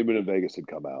Honeymoon in Vegas had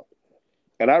come out.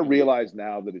 And I realize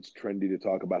now that it's trendy to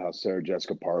talk about how Sarah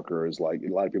Jessica Parker is like,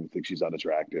 a lot of people think she's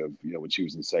unattractive, when she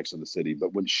was in Sex and the City.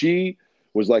 But when she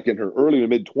was like in her early to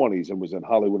mid 20s and was in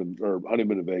Hollywood or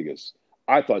Honeymoon in Vegas,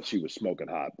 I thought she was smoking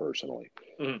hot personally.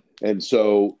 Mm-hmm. And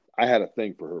so I had a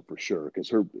thing for her for sure, because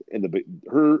her in a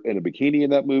bikini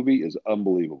in that movie is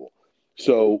unbelievable.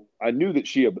 So I knew that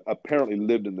she apparently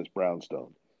lived in this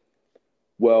brownstone.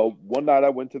 Well, one night I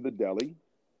went to the deli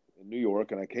in New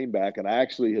York and I came back and I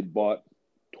actually had bought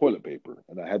toilet paper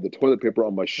and I had the toilet paper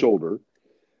on my shoulder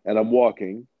and I'm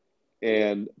walking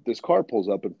and this car pulls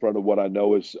up in front of what I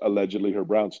know is allegedly her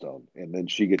brownstone. And then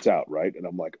she gets out. Right. And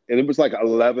I'm like, and it was like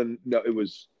 11. No, it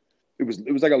was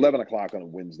like 11 o'clock on a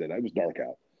Wednesday night. It was dark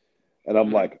out. And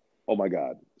I'm like, oh my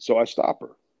God. So I stop her.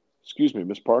 Excuse me,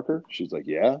 Miss Parker. She's like,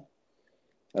 yeah.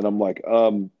 And I'm like,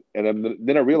 and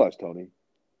then I realized, Tony,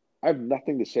 I have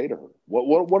nothing to say to her.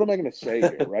 What am I going to say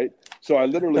here, right? So I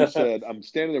literally said, I'm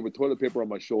standing there with toilet paper on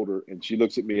my shoulder, and she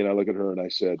looks at me, and I look at her, and I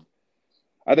said,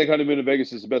 I think Honeymoon in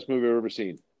Vegas is the best movie I've ever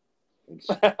seen.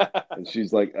 And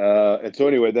she's like, and so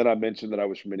anyway, then I mentioned that I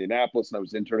was from Indianapolis, and I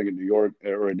was interning in New York,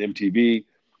 or in MTV.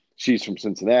 She's from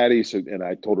Cincinnati, and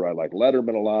I told her I like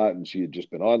Letterman a lot, and she had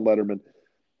just been on Letterman.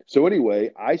 So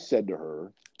anyway, I said to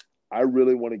her, I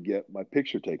really want to get my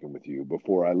picture taken with you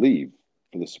before I leave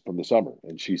from the summer.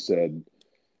 And she said,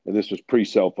 and this was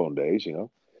pre-cell phone days,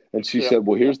 and she said,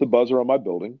 well, here's the buzzer on my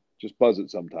building. Just buzz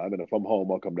it sometime. And if I'm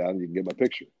home, I'll come down and you can get my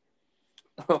picture.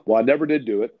 Well, I never did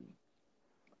do it.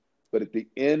 But at the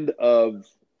end of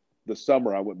the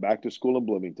summer, I went back to school in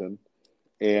Bloomington.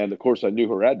 And of course, I knew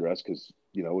her address because,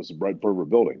 it was right for her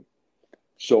building.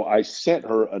 So I sent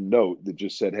her a note that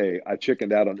just said, "Hey, I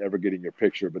chickened out on ever getting your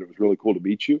picture, but it was really cool to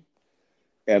meet you."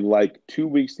 And like 2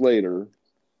 weeks later,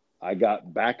 I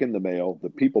got back in the mail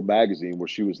the People magazine where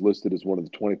she was listed as one of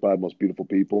the 25 most beautiful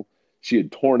people. She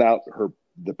had torn out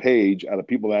the page out of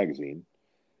People magazine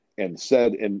and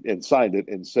said and signed it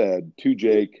and said, "To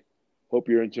Jake, hope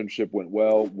your internship went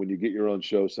well. When you get your own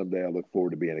show someday, I look forward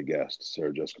to being a guest."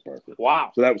 Sarah Jessica Parker.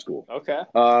 Wow. So that was cool. Okay.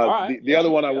 All right. The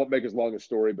other one I won't make as long a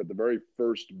story, but the very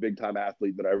first big time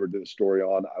athlete that I ever did a story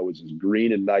on, I was as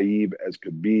green and naive as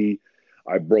could be.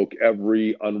 I broke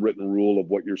every unwritten rule of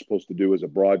what you're supposed to do as a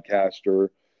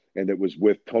broadcaster. And it was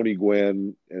with Tony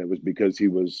Gwynn, and it was because he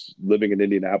was living in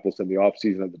Indianapolis in the off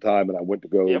season at the time. And I went to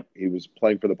go, Yep. He was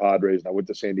playing for the Padres, and I went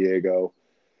to San Diego.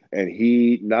 And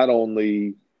he not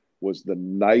only was the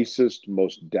nicest,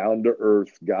 most down to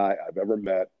earth guy I've ever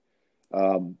met.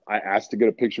 I asked to get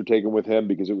a picture taken with him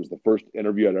because it was the first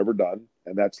interview I'd ever done.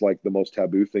 And that's like the most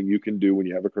taboo thing you can do when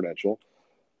you have a credential.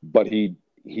 But he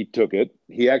took it.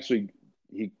 He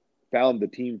found the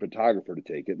team photographer to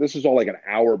take it. This is all like an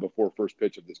hour before first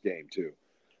pitch of this game, too.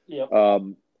 Yep.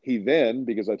 He then,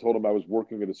 because I told him I was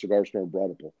working at a cigar store in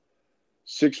Broadmoor,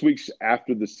 6 weeks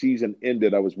after the season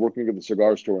ended, I was working at the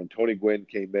cigar store, and Tony Gwynn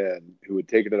came in, who had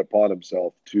taken it upon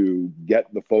himself to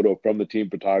get the photo from the team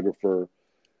photographer,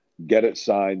 get it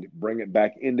signed, bring it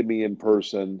back into me in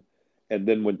person. And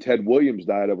then when Ted Williams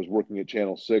died, I was working at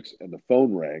Channel 6, and the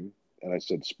phone rang, and I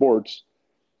said, "Sports."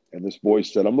 And this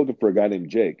voice said, "I'm looking for a guy named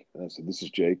Jake." And I said, "This is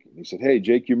Jake." And he said, "Hey,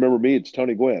 Jake, you remember me? It's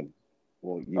Tony Gwynn."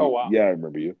 Well, Oh, wow. Yeah, I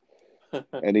remember you.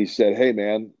 And he said, "Hey,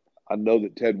 man, I know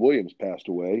that Ted Williams passed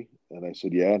away." And I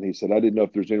said, "Yeah." And he said, "I didn't know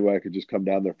if there's any way I could just come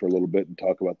down there for a little bit and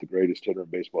talk about the greatest hitter in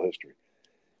baseball history."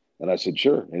 And I said,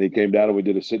 "Sure." And he came down and we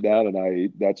did a sit down.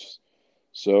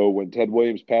 So when Ted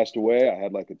Williams passed away, I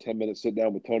had like a 10-minute sit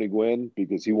down with Tony Gwynn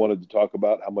because he wanted to talk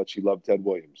about how much he loved Ted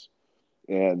Williams.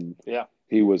 And Yeah.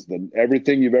 he was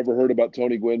everything you've ever heard about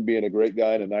Tony Gwynn being a great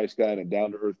guy and a nice guy and a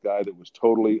down-to-earth guy that was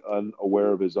totally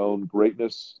unaware of his own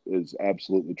greatness is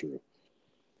absolutely true.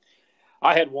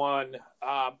 I had one.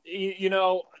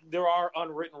 There are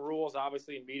unwritten rules,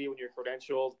 obviously, in media when you're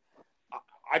credentialed.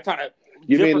 I kind of.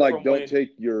 You mean like don't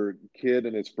take your kid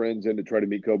and his friends in to try to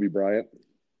meet Kobe Bryant?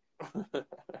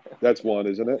 That's one,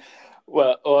 isn't it?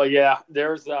 Well, yeah.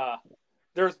 There's a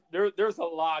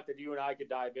lot that you and I could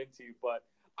dive into, but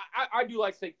I do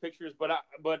like to take pictures, but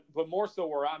more so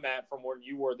where I'm at from where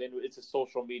you were. Then it's a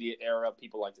social media era.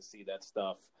 People like to see that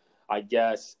stuff, I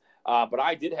guess. But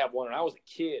I did have one when I was a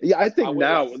kid. Yeah, I think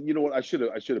now, you know what? I should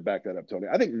have backed that up, Tony.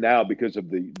 I think now because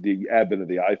of the advent of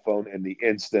the iPhone and the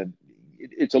instant,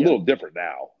 it's a little different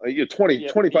now.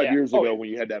 25 years ago when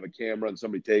you had to have a camera and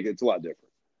somebody take it, it's a lot different.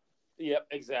 Yep,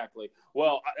 exactly.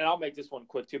 Well, and I'll make this one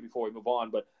quick too before we move on.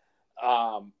 But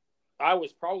I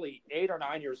was probably 8 or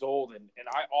 9 years old, and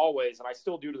I always, and I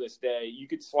still do to this day, you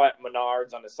could slap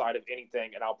Menards on the side of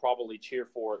anything, and I'll probably cheer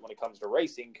for it when it comes to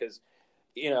racing because,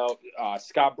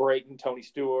 Scott Brayton, Tony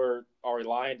Stewart, Ari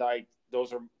Lyondike,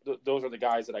 those are the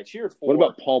guys that I cheered for. What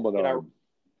about Paul Menard?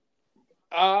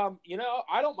 I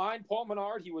don't mind Paul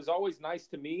Menard. He was always nice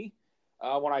to me.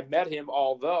 When I met him,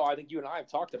 although I think you and I have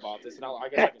talked about this, and I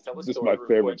guess I can tell this story. This is my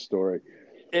favorite story.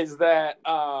 Is that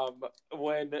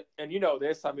and you know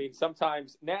this, I mean,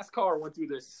 sometimes NASCAR went through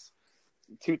this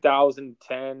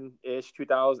 2010-ish,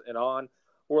 2000 and on,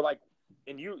 where like,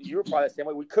 and you were probably the same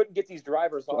way, we couldn't get these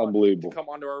drivers on to come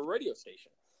onto our radio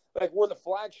station. Like, we're the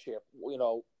flagship,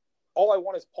 all I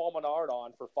want is Paul Menard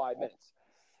on for 5 minutes.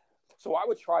 So I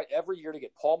would try every year to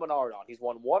get Paul Menard on. He's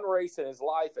won one race in his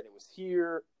life, and it was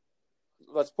here.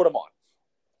 Let's put him on.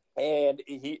 And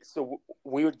so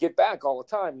we would get back all the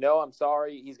time. No, I'm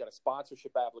sorry. He's got a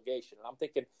sponsorship obligation. And I'm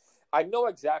thinking, I know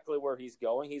exactly where he's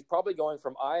going. He's probably going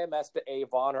from IMS to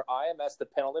Avon or IMS to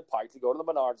Pendleton Pike to go to the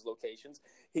Menards locations.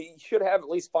 He should have at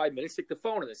least 5 minutes, stick the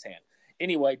phone in his hand.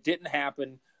 Anyway, didn't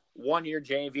happen. 1 year,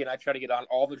 JMV and I tried to get on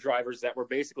all the drivers that were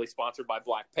basically sponsored by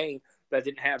Black Paint that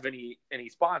didn't have any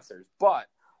sponsors. But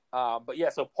yeah,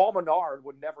 so Paul Menard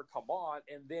would never come on.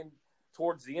 And then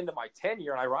towards the end of my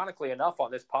tenure, and ironically enough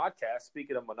on this podcast,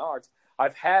 speaking of Menards,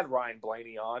 I've had Ryan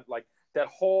Blaney on. Like, that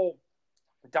whole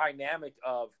dynamic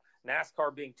of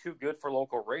NASCAR being too good for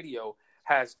local radio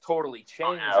has totally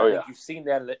changed. I think you've seen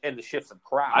that in the shifts of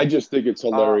crowd. I just think it's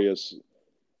hilarious.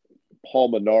 Paul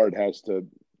Menard has to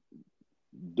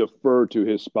defer to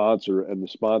his sponsor, and the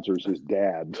sponsor is his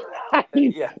dad.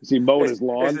 Yeah. Is he mowing his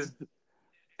lawn?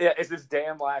 It's his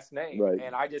damn last name. Right.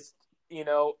 And I just, and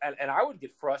I would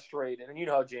get frustrated. And you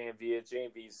know how JMV is.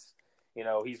 JMV's,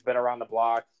 he's been around the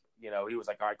block. He was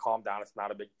like, all right, calm down. It's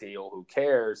not a big deal. Who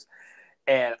cares?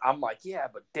 And I'm like, yeah,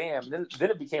 but damn. Then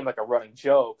it became like a running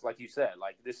joke, like you said,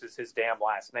 like this is his damn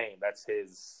last name. That's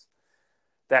his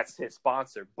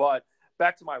sponsor. But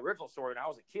back to my original story, when I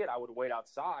was a kid, I would wait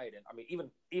outside, and I mean,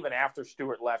 even after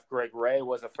Stewart left, Greg Ray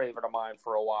was a favorite of mine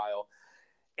for a while.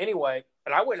 Anyway,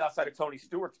 and I waited outside of Tony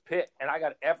Stewart's pit, and I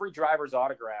got every driver's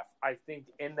autograph, I think,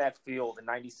 in that field in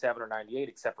 97 or 98,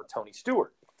 except for Tony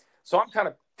Stewart. So I'm kind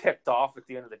of ticked off at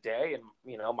the end of the day, and,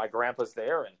 you know, my grandpa's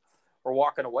there, and we're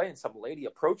walking away, and some lady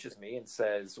approaches me and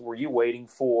says, were you waiting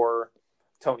for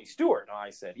Tony Stewart? And I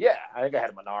said, yeah, I think I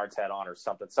had a Menards hat on or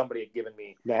something. Somebody had given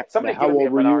me Now, somebody how had given me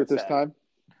old a were you Menards at this hat. time?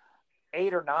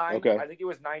 8 or 9. Okay. I think it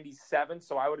was 97,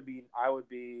 so I'd be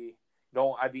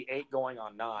 8 going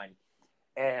on 9.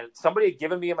 And somebody had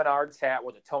given me a Menards hat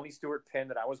with a Tony Stewart pin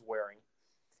that I was wearing.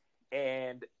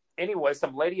 And anyway,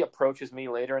 some lady approaches me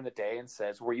later in the day and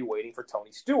says, were you waiting for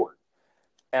Tony Stewart?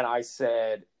 And I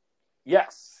said,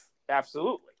 yes,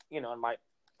 absolutely. You know, and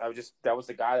that was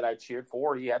the guy that I cheered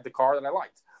for. He had the car that I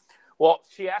liked. Well,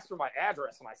 she asked for my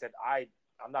address, and I said,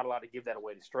 I'm not allowed to give that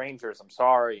away to strangers. I'm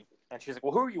sorry. And she's like,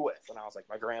 well, who are you with? And I was like,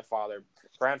 my grandfather.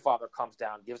 Grandfather comes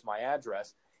down, gives my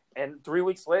address. And 3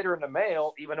 weeks later in the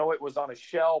mail, even though it was on a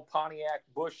Shell Pontiac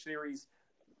Busch Series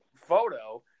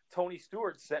photo, Tony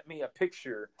Stewart sent me a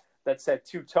picture that said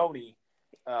to Tony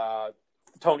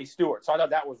Stewart. So I thought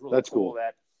that was really cool.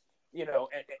 That, you know,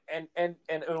 and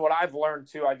what I've learned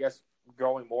too, I guess,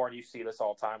 growing more, and you see this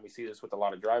all the time. We see this with a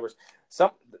lot of drivers.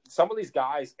 Some of these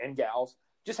guys and gals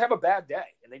just have a bad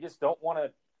day, and they just don't want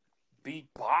to be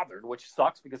bothered, which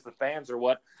sucks because the fans are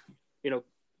what, you know,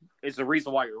 is the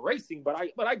reason why you're racing. But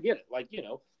I get it. Like, you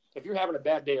know, if you're having a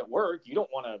bad day at work, you don't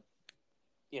want to,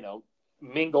 you know,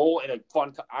 mingle in a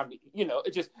fun. I mean, you know,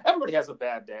 it just, everybody has a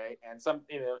bad day, and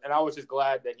you know, and I was just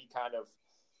glad that he kind of,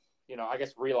 you know, I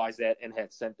guess realized that and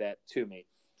had sent that to me.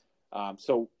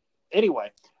 So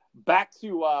anyway, back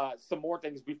to some more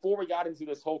things before we got into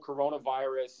this whole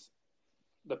coronavirus.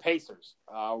 The Pacers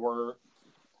were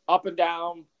up and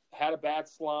down, had a bad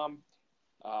slump.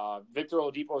 Victor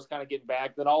Oladipo was kind of getting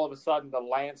back. Then all of a sudden, the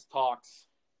Lance talks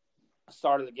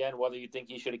started again. Whether you think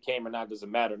he should have came or not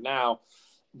doesn't matter now.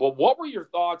 But what were your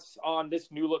thoughts on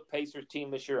this new look Pacers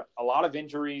team this year? A lot of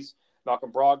injuries.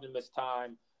 Malcolm Brogdon missed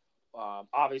time.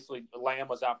 Obviously, Lamb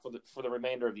was out for the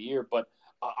remainder of the year. But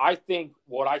I think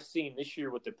what I've seen this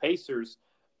year with the Pacers,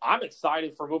 I'm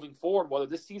excited for moving forward. Whether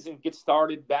this season gets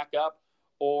started back up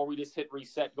or we just hit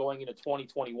reset going into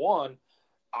 2021,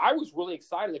 I was really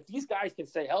excited. If these guys can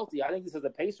stay healthy, I think this is a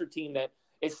Pacer team that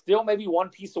is still maybe one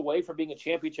piece away from being a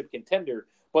championship contender,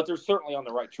 but they're certainly on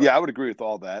the right track. Yeah, I would agree with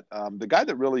all that. The guy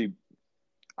that really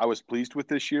I was pleased with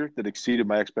this year, that exceeded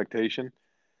my expectation,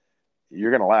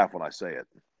 you're going to laugh when I say it.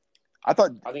 I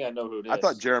think I know who it is. I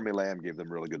thought Jeremy Lamb gave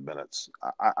them really good minutes.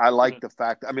 I like the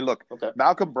fact – I mean, look,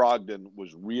 Malcolm Brogdon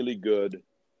was really good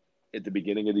at the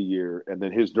beginning of the year, and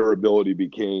then his durability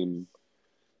became –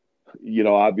 you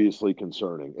know, obviously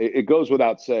concerning. It goes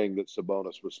without saying that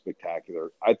Sabonis was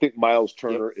spectacular. I think Miles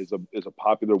Turner is a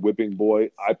popular whipping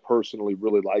boy. I personally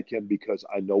really like him because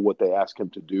I know what they ask him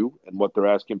to do, and what they're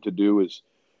asking him to do is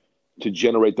to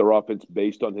generate their offense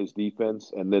based on his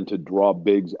defense, and then to draw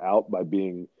bigs out by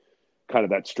being kind of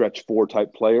that stretch four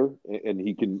type player. And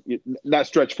he can not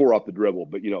stretch four off the dribble,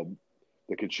 but you know,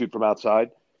 that can shoot from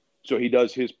outside. So he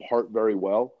does his part very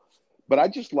well. But I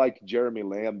just liked Jeremy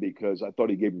Lamb because I thought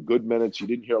he gave him good minutes. You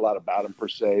didn't hear a lot about him per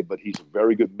se, but he's a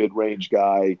very good mid-range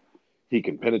guy. He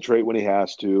can penetrate when he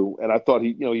has to. And I thought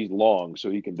he's long, so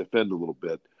he can defend a little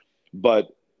bit. But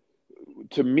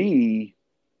to me,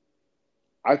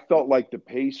 I felt like the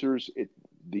Pacers at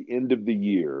the end of the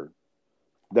year,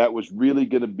 that was really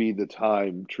going to be the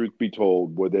time, truth be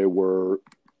told, where they were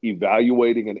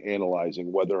evaluating and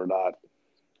analyzing whether or not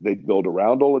they'd build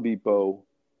around Oladipo,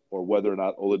 or whether or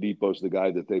not Oladipo's the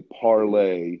guy that they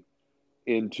parlay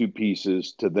into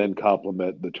pieces to then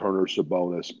complement the Turner,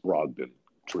 Sabonis, Brogdon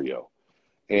trio.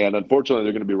 And unfortunately,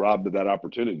 they're going to be robbed of that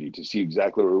opportunity to see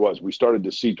exactly where he was. We started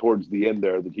to see towards the end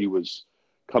there that he was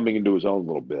coming into his own a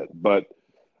little bit. But,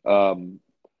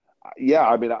 yeah,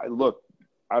 I mean,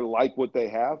 I like what they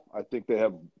have. I think they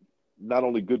have not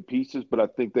only good pieces, but I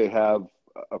think they have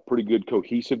a pretty good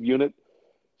cohesive unit.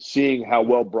 Seeing how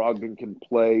well Brogdon can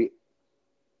play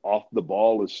off the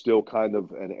ball is still kind of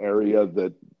an area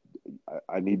that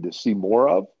I need to see more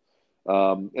of.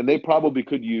 And they probably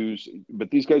could use, but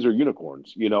these guys are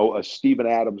unicorns, you know, a Steven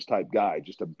Adams type guy,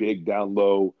 just a big down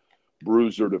low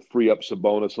bruiser to free up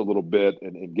Sabonis a little bit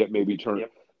and get maybe Turner.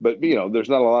 Yep. But, you know, there's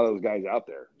not a lot of those guys out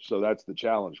there. So that's the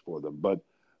challenge for them. But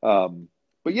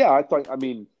yeah,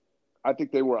 I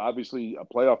think they were obviously a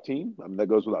playoff team. I mean, that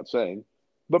goes without saying.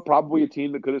 but probably a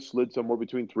team that could have slid somewhere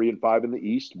between 3 and 5 in the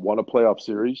East, won a playoff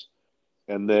series,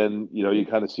 and then you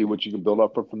kind of see what you can build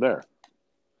up from there.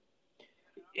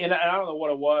 And I don't know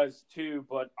what it was too,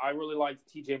 but I really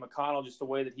liked T.J. McConnell, just the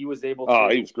way that he was able to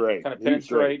he was great. Kind of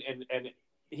penetrate, and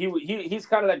he's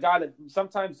kind of that guy that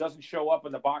sometimes doesn't show up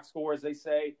in the box score, as they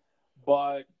say,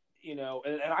 but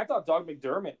and I thought Doug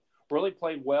McDermott really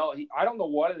played well. I don't know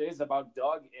what it is about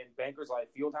Doug in Bankers Life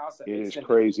Fieldhouse that makes him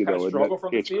crazy though.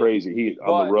 It's crazy.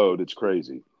 On the road, it's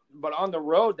crazy. But on the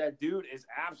road, that dude is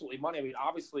absolutely money. I mean,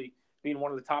 obviously, being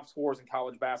one of the top scorers in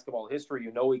college basketball history,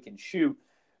 he can shoot.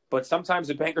 But sometimes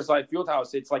at Bankers Life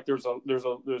Fieldhouse, it's like there's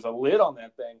a lid on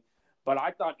that thing. But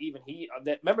I thought even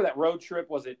remember that road trip,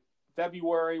 was it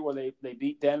February where they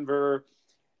beat Denver?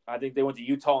 I think they went to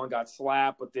Utah and got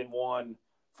slapped, but then won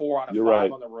 4 out of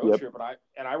 5 on the road trip.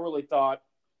 And I really thought,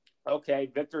 okay,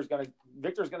 Victor's gonna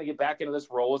get back into this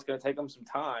role. It's gonna take him some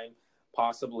time,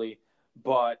 possibly.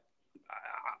 But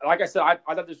like I said, I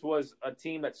thought this was a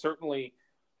team that certainly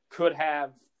could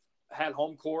have had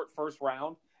home court first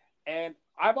round. And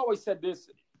I've always said this,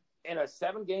 in a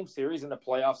 7-game series in the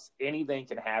playoffs, anything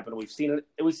can happen. We've seen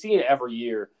it every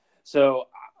year. So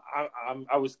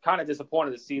I was kind of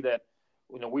disappointed to see that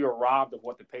we were robbed of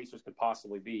what the Pacers could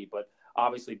possibly be. But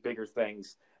obviously bigger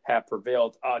things have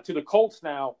prevailed. To the Colts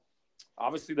now,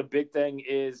 obviously the big thing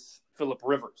is Phillip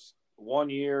Rivers. 1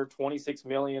 year, $26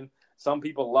 million. Some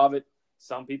people love it.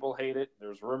 Some people hate it.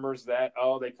 There's rumors that,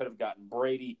 they could have gotten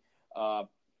Brady.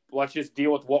 Let's just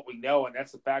deal with what we know, and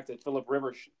that's the fact that Phillip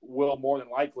Rivers will more than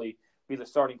likely be the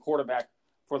starting quarterback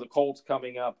for the Colts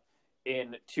coming up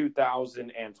in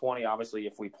 2020, obviously,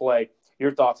 if we play.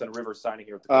 Your thoughts on Rivers signing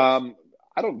here with the Colts?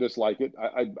 I don't dislike it.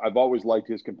 I've always liked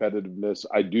his competitiveness.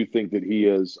 I do think that he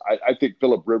is – I think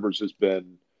Phillip Rivers has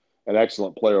been an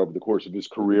excellent player over the course of his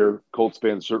career. Colts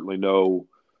fans certainly know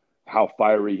how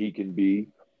fiery he can be.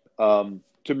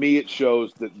 To me, it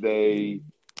shows that they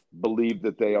 – believe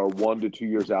that they are 1 to 2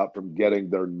 years out from getting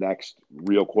their next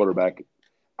real quarterback.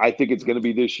 I think it's going to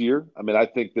be this year. I mean, I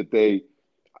think that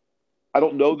I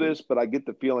don't know this, but I get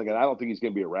the feeling, and I don't think he's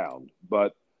going to be around,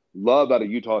 but Love out of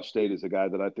Utah State is a guy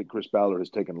that I think Chris Ballard has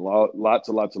taken lots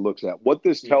and lots of looks at. What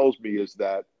this tells me is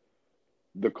that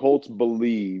the Colts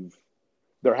believe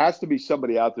there has to be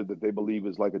somebody out there that they believe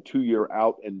is like a 2-year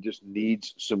out and just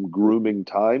needs some grooming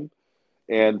time.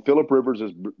 And Phillip Rivers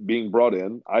is being brought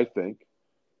in, I think,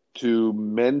 to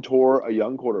mentor a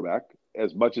young quarterback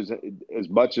as much as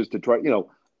to try,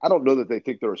 I don't know that they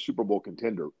think they're a Super Bowl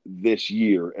contender this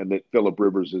year and that Phillip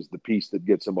Rivers is the piece that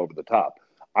gets them over the top.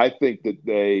 I think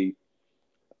a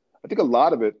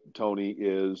lot of it, Tony,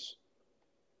 is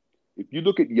if you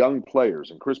look at young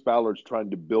players, and Chris Ballard's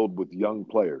trying to build with young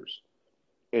players,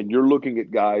 and you're looking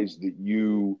at guys that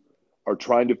you are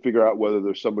trying to figure out whether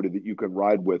there's somebody that you can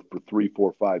ride with for 3,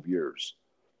 4, 5 years,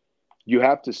 you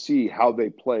have to see how they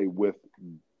play with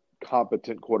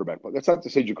competent quarterback. That's not to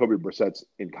say Jacoby Brissett's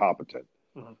incompetent,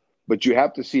 but you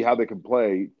have to see how they can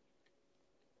play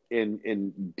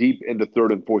in deep into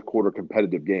third and fourth quarter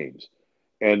competitive games.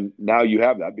 And now you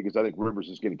have that because I think Rivers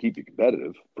is going to keep you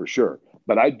competitive for sure.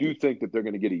 But I do think that they're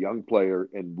going to get a young player,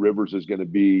 and Rivers is going to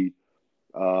be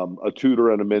a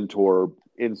tutor and a mentor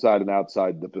inside and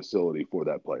outside the facility for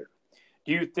that player.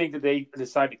 Do you think that they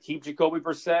decide to keep Jacoby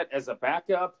Brissett as a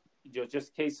backup,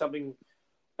 just in case something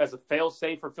as a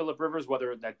fail-safe for Phillip Rivers,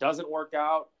 whether that doesn't work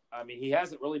out? I mean, he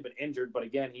hasn't really been injured, but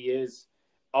again, he is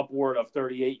upward of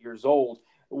 38 years old.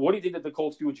 What do you think that the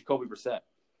Colts do with Jacoby Brissett?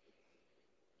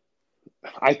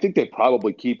 I think they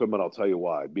probably keep him, and I'll tell you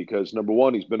why. Because, number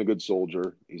one, he's been a good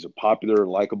soldier. He's a popular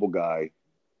and likable guy.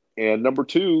 And number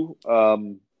two,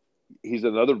 he's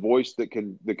another voice that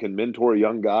can mentor a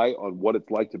young guy on what it's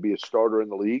like to be a starter in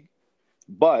the league.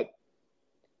 But,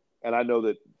 and I know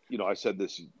that, I said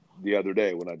this the other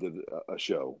day when I did a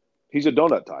show, he's a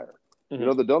donut tire.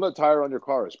 Mm-hmm. The donut tire on your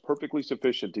car is perfectly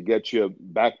sufficient to get you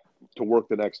back to work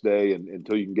the next day and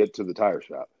until you can get to the tire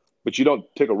shop. But you don't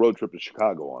take a road trip to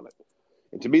Chicago on it.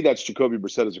 And to me, that's Jacoby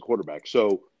Brissett as a quarterback.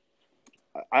 So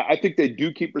I think they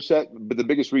do keep Brissett, but the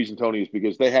biggest reason, Tony, is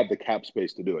because they have the cap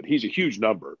space to do it. He's a huge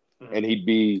number, and he'd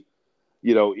be,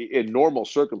 in normal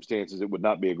circumstances, it would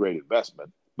not be a great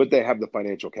investment, but they have the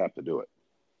financial cap to do it.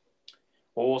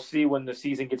 Well, we'll see when the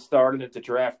season gets started if the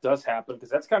draft does happen, because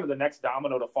that's kind of the next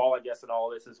domino to fall, I guess, in all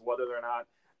this is whether or not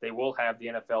they will have the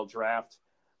NFL draft.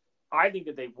 I think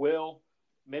that they will.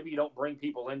 Maybe you don't bring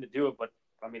people in to do it, but,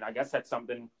 I guess that's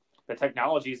something – the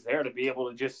technology is there to be able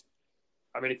to just –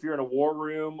 if you're in a war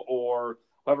room or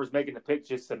whoever's making the pick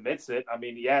just submits it,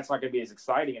 it's not going to be as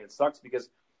exciting, and it sucks because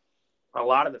a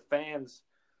lot of the fans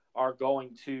are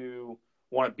going to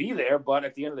want to be there, but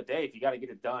at the end of the day, if you got to get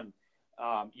it done,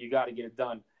 You got to get it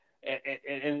done.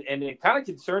 And it kind of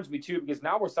concerns me too, because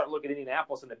now we're starting to look at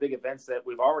Indianapolis and the big events that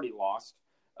we've already lost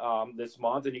this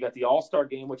month, and you got the All-Star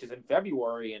game, which is in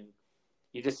February, and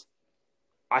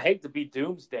I hate to be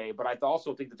doomsday, but I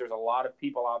also think that there's a lot of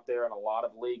people out there and a lot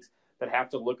of leagues that have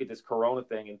to look at this Corona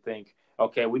thing and think,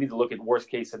 okay, we need to look at worst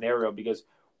case scenario, because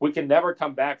we can never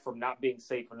come back from not being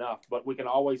safe enough, but we can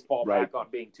always fall back on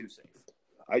being too safe.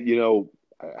 I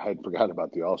had forgotten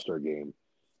about the All-Star game.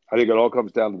 I think it all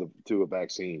comes down to a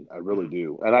vaccine. I really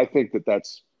do. And I think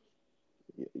that's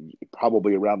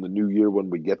probably around the new year when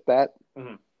we get that.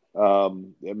 Mm-hmm.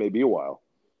 It may be a while.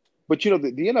 But, the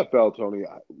NFL, Tony,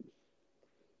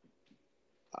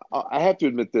 I have to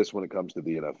admit this when it comes to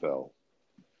the NFL.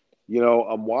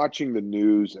 I'm watching the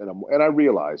news and I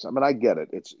realize, I get it.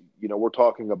 It's, we're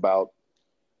talking about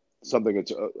something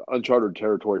that's uncharted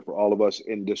territory for all of us,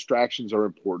 and distractions are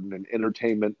important and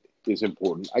entertainment is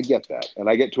important. I get that. And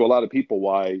I get to a lot of people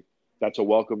why that's a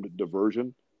welcomed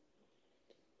diversion.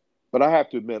 But I have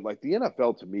to admit, like, the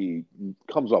NFL to me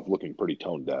comes off looking pretty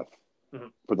tone deaf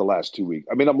for the last 2 weeks.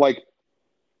 I'm like,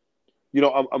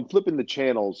 I'm flipping the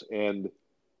channels, and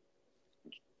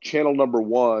channel number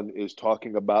 1 is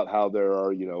talking about how there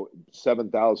are,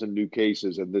 7,000 new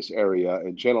cases in this area.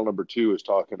 And channel number 2 is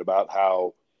talking about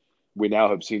how we now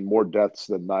have seen more deaths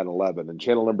than 9/11. And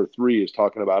channel number 3 is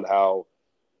talking about how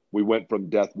we went from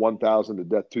death 1,000 to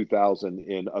death 2,000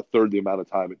 in a third the amount of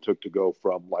time it took to go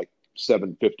from like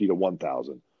 750 to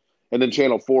 1,000. And then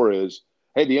channel 4 is,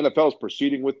 hey, the NFL is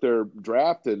proceeding with their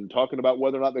draft and talking about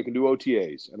whether or not they can do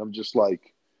OTAs. And I'm just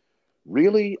like,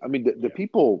 really? The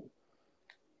people,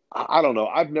 I don't know.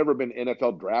 I've never been an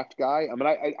NFL draft guy.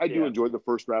 I do enjoy the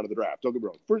first round of the draft. Don't get me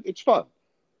wrong. It's fun.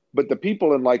 But the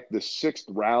people in like the 6th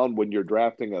round when you're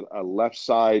drafting a left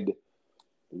side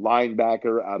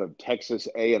linebacker out of Texas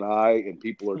A&I, and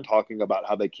people are talking about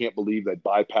how they can't believe they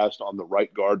bypassed on the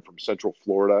right guard from Central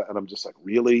Florida. And I'm just like,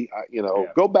 really?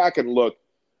 Go back and look.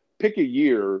 Pick a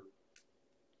year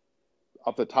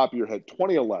off the top of your head,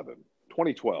 2011,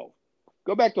 2012.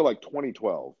 Go back to like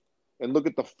 2012 and look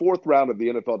at the 4th round of the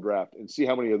NFL draft and see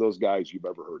how many of those guys you've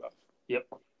ever heard of. Yep.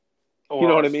 You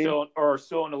know what I mean? Or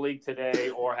still in the league today,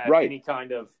 or have any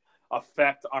kind of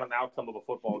effect on an outcome of a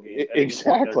football game.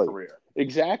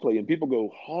 Exactly. And people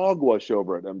go hogwash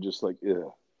over it. I'm just like, yeah.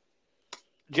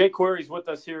 Jake Query's with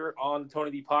us here on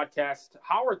Tony D Podcast.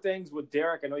 How are things with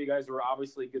Derek? I know you guys were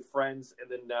obviously good friends. And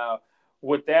then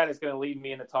with that, it's going to lead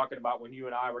me into talking about when you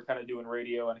and I were kind of doing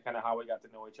radio and kind of how we got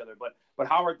to know each other. But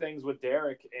how are things with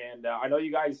Derek? And I know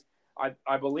you guys,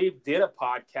 I believe, did a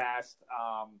podcast.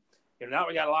 Now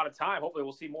we got a lot of time. Hopefully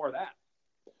we'll see more of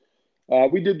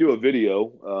that. We did do a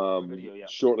video,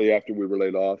 shortly after we were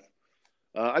laid off.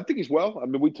 I think he's well.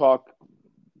 We talk,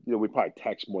 we probably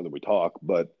text more than we talk,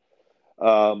 but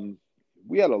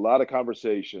we had a lot of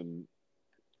conversation,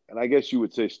 and I guess you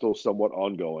would say still somewhat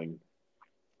ongoing,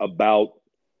 about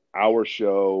our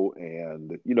show.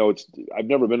 And, I've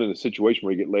never been in a situation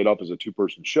where you get laid off as a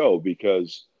 2-person show,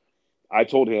 because I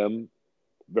told him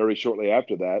very shortly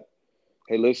after that,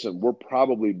 hey, listen, we're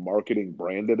probably marketing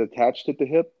branded attached at the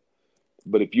hip.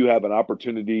 But if you have an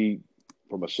opportunity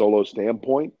from a solo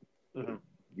standpoint,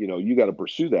 you got to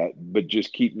pursue that, but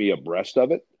just keep me abreast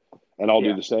of it, and I'll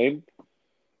do the same.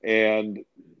 And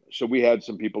so we had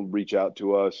some people reach out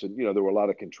to us, and, there were a lot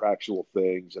of contractual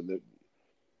things, and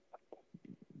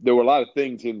there were a lot of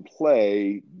things in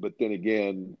play, but then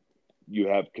again, you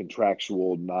have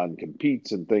contractual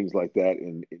non-competes and things like that,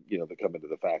 and, that come into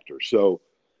the factor. So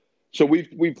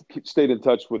we've stayed in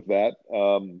touch with that.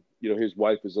 His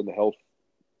wife is in the health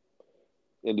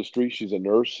industry. She's a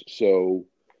nurse. So,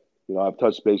 I've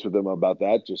touched base with him about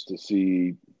that just to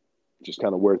see just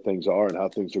kind of where things are and how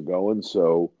things are going.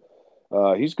 So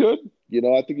he's good.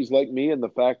 I think he's like me in the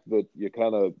fact that you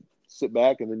kind of sit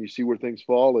back and then you see where things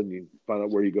fall and you find out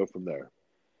where you go from there.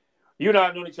 You and I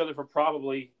have known each other for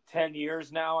probably 10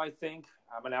 years now, I think.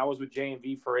 I was with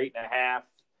JMV for 8.5.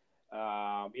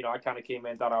 I kind of came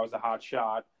in, thought I was a hot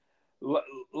shot.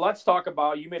 Let's talk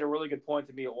about, you made a really good point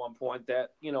to me at one point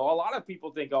that, a lot of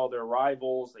people think, oh, they're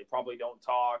rivals. They probably don't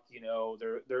talk,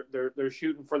 they're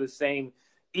shooting for the same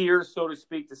ears, so to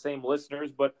speak, the same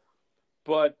listeners. But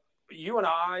you and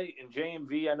I and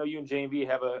JMV, I know you and JMV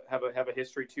have a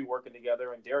history too, working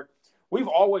together. And Derek, we've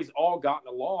always all gotten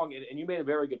along. And you made a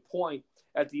very good point.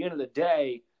 At the end of the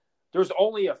day, there's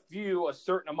only a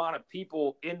certain amount of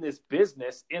people in this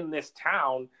business, in this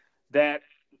town, that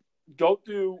go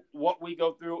through what we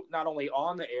go through, not only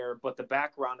on the air, but the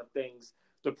background of things,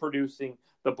 the producing,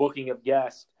 the booking of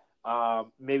guests,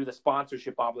 maybe the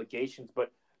sponsorship obligations.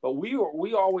 But But we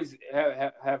always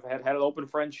have had an open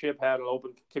friendship, had an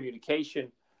open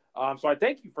communication. So I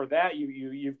thank you for that.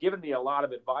 You've given me a lot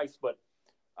of advice, but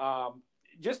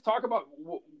just talk about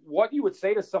what you would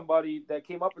say to somebody that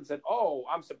came up and said, "Oh,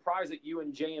 I'm surprised that you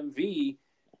and JMV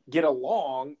get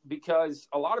along," because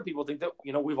a lot of people think that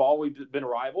we've always been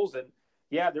rivals, and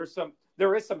yeah, there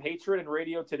is some hatred in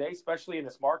radio today, especially in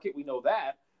this market. We know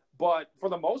that, but for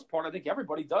the most part, I think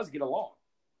everybody does get along.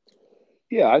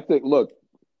 Yeah, I think. Look,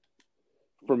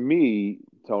 for me,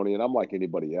 Tony, and I'm like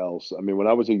anybody else. I mean, when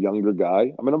I was a younger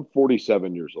guy, I mean, I'm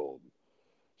 47 years old.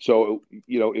 So,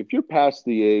 if you're past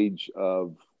the age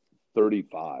of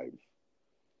 35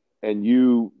 and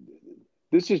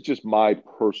this is just my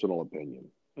personal opinion.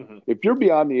 Mm-hmm. If you're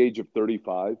beyond the age of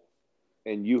 35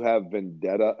 and you have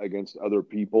vendetta against other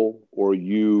people, or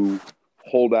you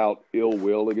hold out ill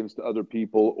will against other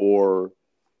people, or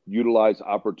utilize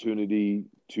opportunity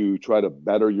to try to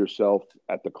better yourself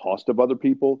at the cost of other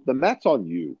people, then that's on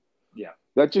you. Yeah.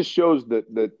 That just shows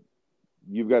that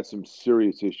you've got some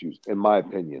serious issues, in my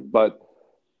opinion. But,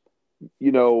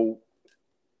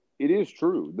 it is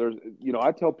true.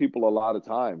 I tell people a lot of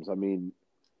times, I mean,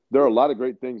 there are a lot of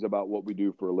great things about what we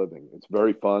do for a living. It's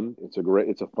very fun. It's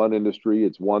a fun industry.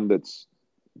 It's one that's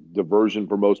diversion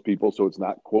for most people. So it's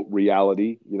not, quote,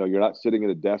 reality. You're not sitting at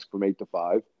a desk from 8 to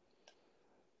 5.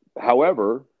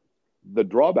 However, the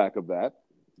drawback of that,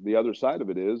 the other side of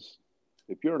it is,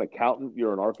 if you're an accountant,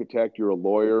 you're an architect, you're a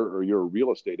lawyer, or you're a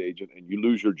real estate agent, and you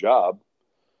lose your job,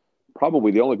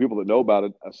 probably the only people that know about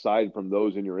it, aside from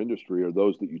those in your industry, are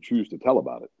those that you choose to tell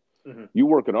about it. Mm-hmm. You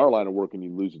work in our line of work and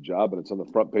you lose a job, and it's on the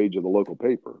front page of the local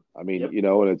paper. I mean, Yep.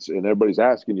 and everybody's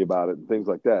asking you about it and things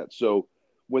like that. So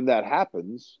when that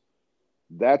happens,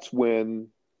 that's when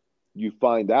you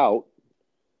find out.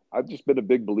 I've just been a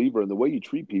big believer in the way you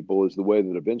treat people is the way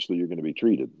that eventually you're going to be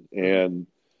treated. And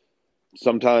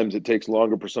sometimes it takes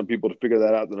longer for some people to figure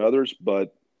that out than others,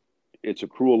 but it's a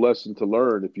cruel lesson to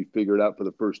learn if you figure it out for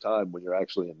the first time when you're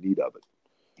actually in need of it.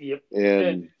 Yep.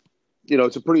 And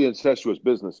it's a pretty incestuous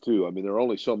business too. I mean, there are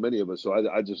only so many of us, so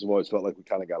I just have always felt like we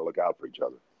kind of got to look out for each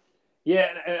other. Yeah,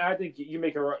 and I think you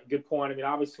make a good point. I mean,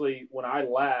 obviously, when I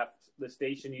left the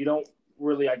station, you don't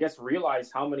really, I guess,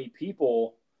 realize how many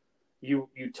people you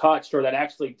touched or that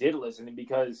actually did listen,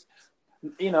 because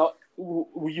you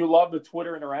love the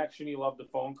Twitter interaction, you love the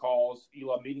phone calls, you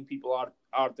love meeting people out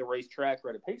at the racetrack or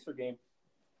at a Pacer game,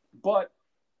 but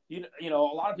a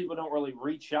lot of people don't really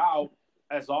reach out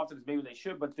as often as maybe they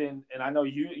should. But then, and I know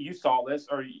you saw this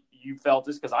or you felt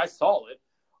this, because I saw it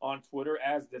on Twitter,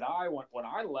 as did I when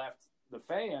I left the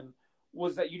Fan,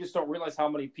 was that you just don't realize how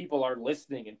many people are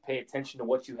listening and pay attention to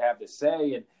what you have to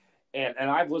say. And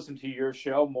I've listened to your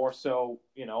show more so,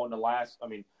 in the last,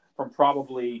 from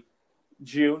probably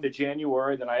June to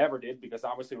January than I ever did, because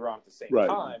obviously we're on at the same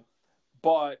time.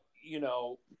 But,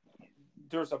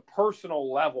 there's a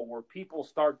personal level where people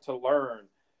start to learn,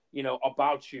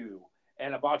 about you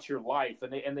and about your life.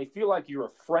 And they feel like you're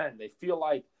a friend. They feel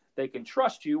like they can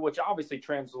trust you, which obviously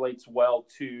translates well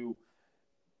to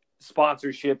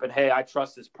sponsorship. And, hey, I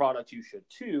trust this product, you should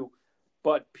too.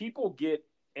 But people get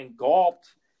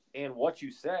engulfed in what you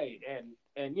say.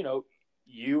 And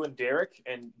you and Derek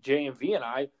and JMV and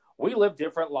I, we live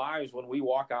different lives when we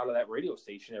walk out of that radio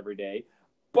station every day.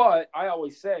 But I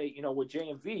always say, with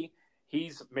JMV,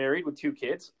 he's married with 2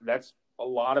 kids. That's a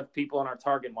lot of people in our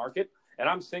target market. And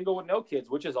I'm single with no kids,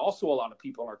 which is also a lot of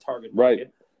people in our target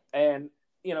market. Right. And,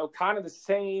 kind of the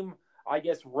same, I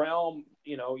guess, realm,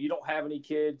 you don't have any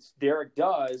kids. Derek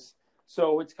does.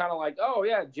 So it's kind of like, oh,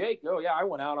 yeah, Jake, oh, yeah, I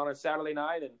went out on a Saturday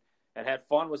night and had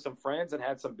fun with some friends and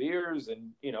had some beers.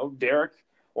 And, Derek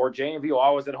or JMV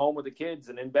always at home with the kids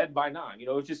and in bed by 9.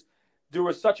 It's just, there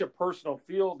was such a personal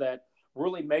feel that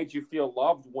really made you feel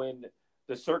loved when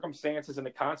the circumstances and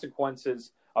the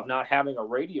consequences of not having a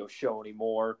radio show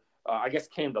anymore, I guess,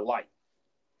 came to light.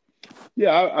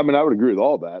 Yeah, I mean, I would agree with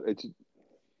all that.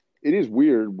 It is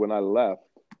weird when I left,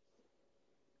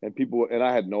 and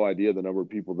I had no idea the number of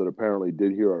people that apparently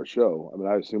did hear our show. I mean,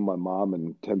 I assume my mom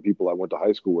and 10 people I went to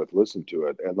high school with listened to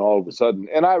it, and all of a sudden,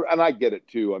 and I get it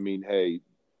too. I mean, hey,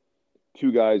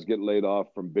 2 guys get laid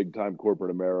off from big time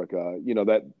corporate America,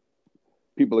 that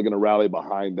people are going to rally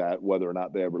behind that, whether or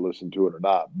not they ever listen to it or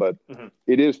not. But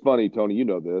It is funny, Tony, you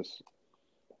know this.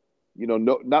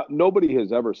 Nobody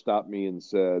has ever stopped me and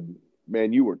said,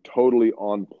 man, you were totally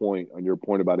on point on your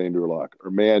point about Andrew Luck,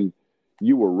 or man,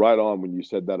 you were right on when you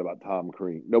said that about Tom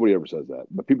Crean. Nobody ever says that.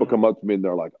 But people come up to me and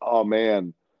they're like, oh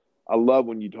man, I love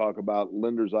when you talk about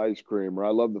Linder's ice cream, or I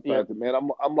love the fact that, man,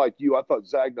 I'm like you. I thought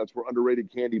Zagnuts were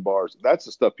underrated candy bars. That's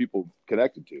the stuff people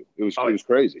connected to. It was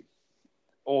crazy.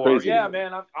 Or, Crazy. yeah,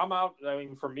 man, I'm out. I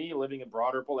mean, for me, living in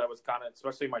Broad Ripple, that was kind of,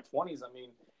 especially in my 20s. I mean,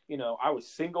 I was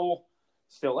single,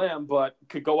 still am, but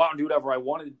could go out and do whatever I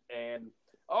wanted. And,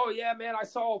 oh, yeah, man, I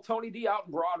saw Tony D out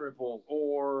in Broad Ripple.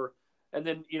 And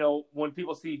then, when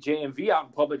people see JMV out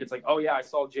in public, it's like, oh, yeah, I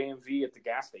saw JMV at the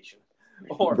gas station.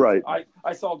 Or right.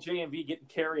 I saw JMV getting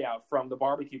carry out from the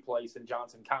barbecue place in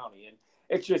Johnson County. And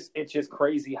it's just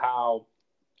crazy how,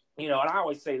 and I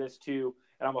always say this too,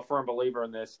 and I'm a firm believer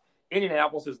in this.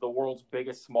 Indianapolis is the world's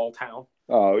biggest small town.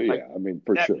 Oh, yeah. I mean,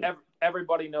 for sure.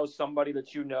 Everybody knows somebody that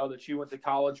that you went to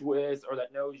college with, or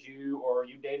that knows you, or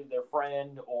you dated their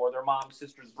friend, or their mom's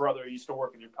sister's brother used to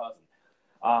work with your cousin.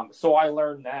 So I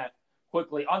learned that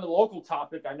quickly. On the local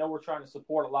topic, I know we're trying to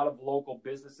support a lot of local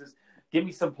businesses. Give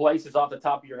me some places off the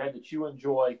top of your head that you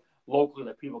enjoy locally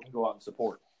that people can go out and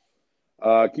support.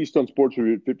 Keystone Sports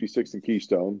Review at 56th and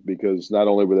Keystone, because not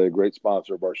only were they a great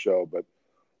sponsor of our show, but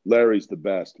Larry's the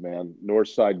best, man. North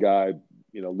Side guy,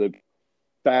 lived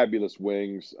fabulous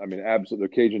wings. I mean, absolutely.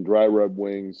 The Cajun dry rub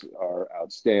wings are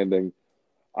outstanding.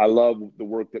 I love the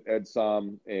work that Ed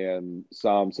Som and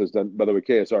Soms has done. By the way,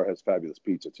 KSR has fabulous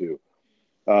pizza too.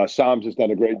 Soms has done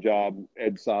a great job.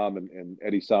 Ed Som and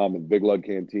Eddie Som and Big Lug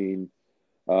Canteen.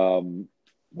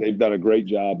 They've done a great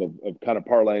job of kind of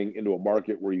parlaying into a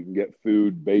market where you can get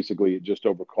food basically at just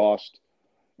over cost.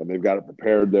 And they've got it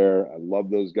prepared there. I love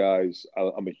those guys.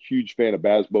 I'm a huge fan of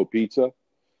Basbo Pizza.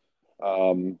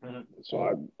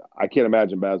 So I can't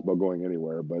imagine Basbo going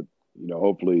anywhere, but,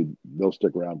 hopefully they'll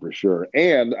stick around for sure.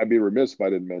 And I'd be remiss if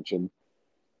I didn't mention,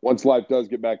 once life does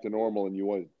get back to normal and you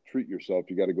want to treat yourself,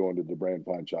 you got to go into the Brand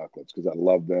Fine Chocolates, because I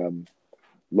love them.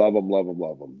 Love them, love them,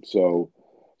 love them. So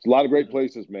it's a lot of great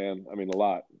places, man. I mean, a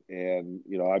lot. And,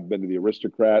 I've been to the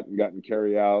Aristocrat and gotten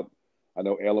carry out. I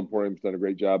know Ale Emporium's done a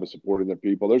great job of supporting their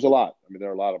people. There's a lot. I mean, there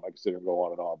are a lot of them. I can sit here and go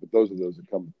on and on, but those are those that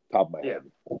come top of my head.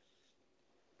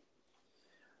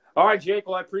 All right, Jake.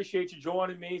 Well, I appreciate you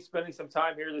joining me, spending some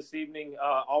time here this evening.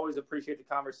 Always appreciate the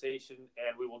conversation,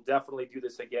 and we will definitely do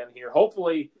this again here,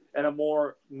 hopefully in a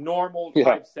more normal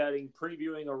type setting,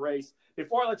 previewing a race.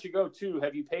 Before I let you go, too,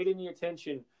 have you paid any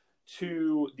attention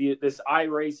to this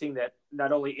iRacing that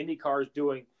not only IndyCar is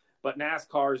doing, but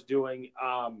NASCAR is doing?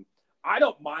 I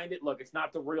don't mind it. Look, it's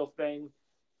not the real thing,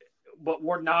 but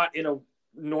we're not in a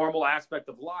normal aspect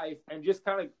of life, and just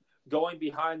kind of going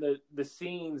behind the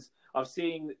scenes of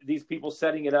seeing these people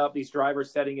setting it up, these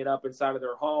drivers setting it up inside of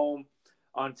their home,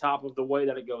 on top of the way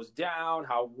that it goes down,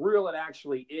 how real it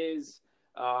actually is,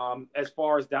 as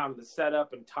far as down to the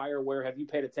setup and tire wear. Have you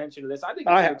paid attention to this? I think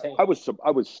it's entertaining.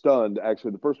 I was stunned.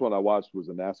 Actually, the first one I watched was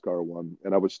a NASCAR one,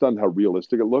 and I was stunned how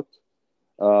realistic it looked.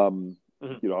 I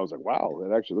was like, wow,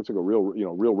 it actually looks like a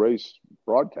real race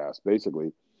broadcast,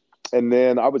 basically. And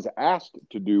then I was asked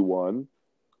to do one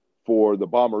for the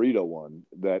Bommarito one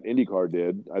that IndyCar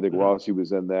did. I think Rossi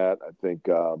was in that. I think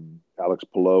Alex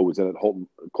Palou was in it. Colton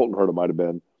Herta might have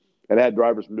been. And it had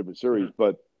drivers from different series,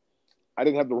 but I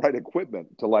didn't have the right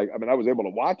equipment to I was able to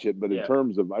watch it, but in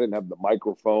terms of, I didn't have the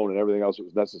microphone and everything else that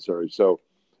was necessary. So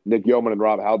Nick Yeoman and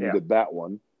Rob Howden did that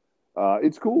one.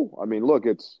 It's cool. I mean, look,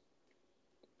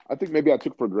 I think maybe I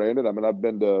took for granted. I mean, I've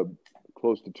been to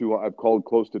I've called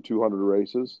close to 200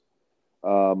 races.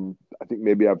 I think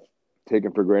maybe I've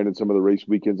taken for granted some of the race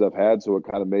weekends I've had. So it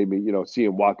kind of made me,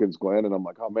 seeing Watkins Glen, and I'm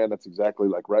like, oh man, that's exactly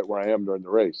like right where I am during the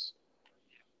race.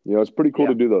 It's pretty cool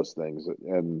to do those things.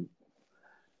 And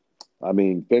I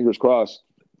mean, fingers crossed,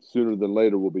 sooner than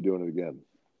later, we'll be doing it again.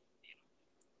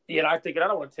 Yeah, and I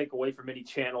don't want to take away from any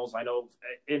channels. I know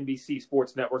NBC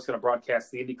Sports Network's going to broadcast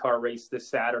the IndyCar race this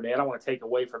Saturday. I don't want to take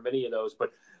away from any of those,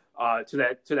 but to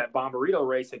that Bommarito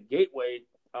race at Gateway,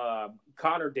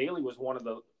 Connor Daly was one of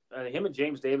the him and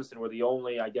James Davison were the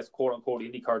only, I guess, quote unquote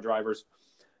IndyCar drivers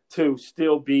to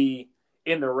still be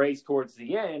in the race towards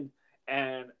the end.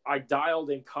 And I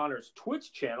dialed in Connor's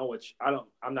Twitch channel, which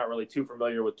I'm not really too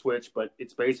familiar with Twitch, but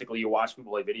it's basically you watch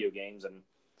people play video games, and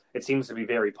it seems to be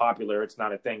very popular. It's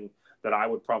not a thing that I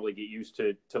would probably get used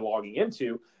to logging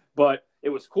into, but it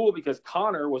was cool because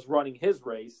Connor was running his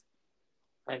race,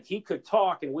 and he could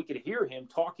talk, and we could hear him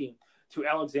talking to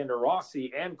Alexander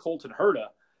Rossi and Colton Herta.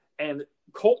 And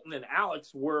Colton and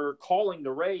Alex were calling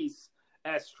the race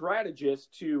as strategists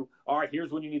to, all right,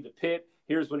 here's when you need to pit.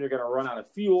 Here's when you're going to run out of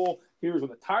fuel. Here's when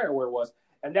the tire wear was.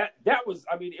 And that was,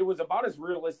 I mean, it was about as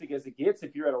realistic as it gets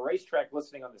if you're at a racetrack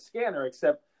listening on the scanner,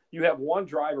 except you have one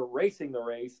driver racing the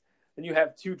race, and you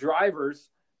have two drivers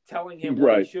telling him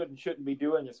what he should and shouldn't be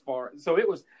doing as far. So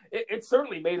it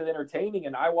certainly made it entertaining.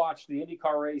 And I watched the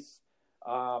IndyCar race,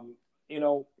 I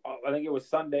think it was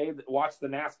Sunday, watched the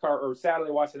NASCAR, or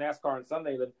Saturday, watched the NASCAR on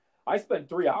Sunday. Then I spent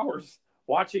 3 hours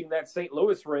watching that St.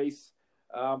 Louis race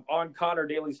on Connor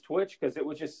Daly's Twitch because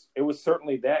it was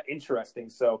certainly that interesting.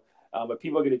 So if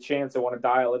people get a chance, they want to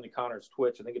dial into Connor's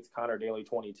Twitch. I think it's Connor Daly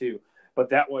 22. But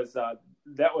that was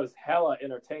hella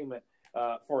entertainment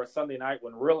for a Sunday night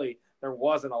when really there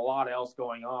wasn't a lot else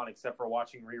going on except for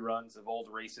watching reruns of old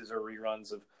races or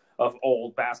reruns of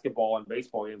old basketball and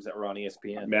baseball games that were on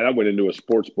ESPN. Man, I went into a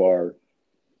sports bar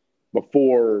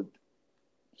before,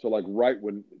 so like right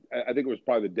when, I think it was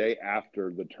probably the day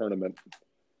after the tournament.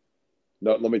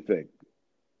 No, let me think.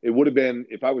 It would have been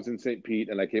if I was in St. Pete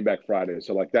and I came back Friday.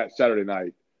 So like that Saturday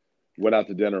night, went out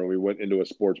to dinner and we went into a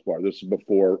sports bar. This is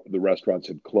before the restaurants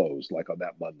had closed, like on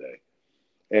that Monday.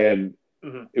 And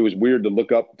it was weird to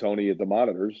look up, Tony, at the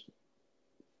monitors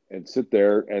and sit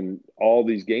there and all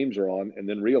these games are on and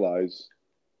then realize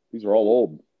these are all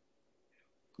old.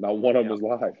 Not one of them was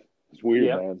live. It's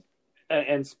weird, man.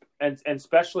 And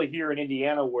especially here in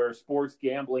Indiana where sports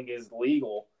gambling is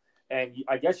legal. And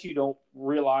I guess you don't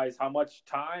realize how much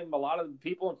time a lot of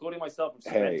people, including myself, have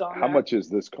spent on that. How much does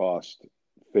this cost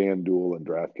FanDuel and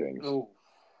DraftKings? Ooh.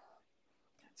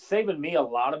 Saving me a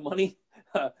lot of money.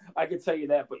 I can tell you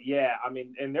that. But, yeah, I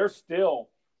mean, and they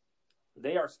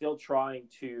are still trying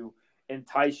to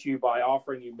entice you by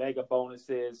offering you mega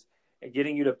bonuses and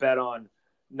getting you to bet on,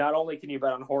 not only can you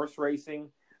bet on horse racing,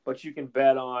 but you can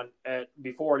bet on,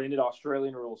 before it ended,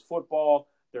 Australian rules football.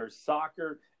 There's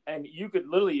soccer. And you could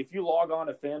literally, if you log on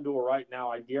to FanDuel right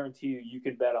now, I guarantee you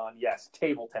can bet on,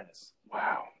 table tennis.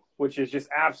 Wow. Which is just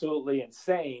absolutely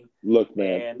insane. Look,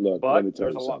 man, let me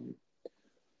tell you something.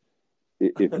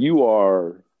 If you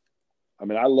are,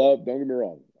 don't get me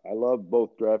wrong, I love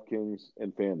both DraftKings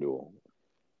and FanDuel.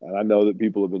 And I know that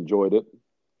people have enjoyed it.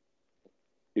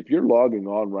 If you're logging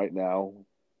on right now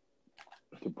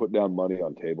to put down money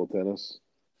on table tennis,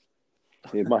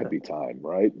 it might be time,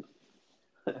 right?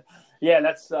 Yeah,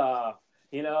 that's, I've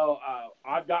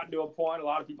gotten to a point, a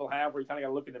lot of people have, where you kind of got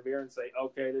to look in the mirror and say,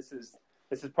 okay, this has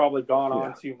probably gone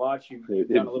on too much. You've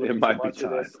done a little bit too much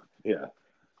of this. Yeah.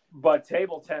 But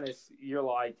table tennis, you're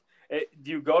like,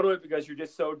 do you go to it because you're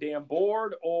just so damn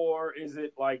bored, or is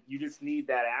it like you just need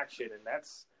that action? And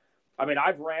that's,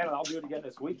 I've ran, and I'll do it again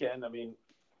this weekend.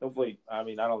 Hopefully, I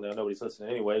don't know, nobody's listening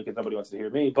anyway because nobody wants to hear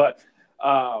me. But,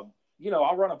 I'll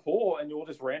run a pool, and we'll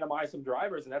just randomize some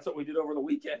drivers, and that's what we did over the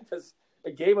weekend because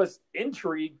it gave us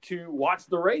intrigue to watch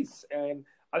the race. And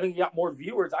I think you got more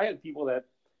viewers. I had people that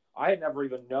I had never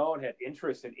even known had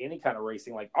interest in any kind of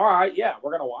racing. Like, all right, yeah,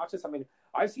 we're going to watch this.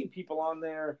 I've seen people on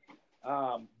there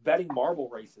betting marble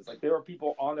races. Like, there were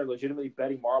people on there legitimately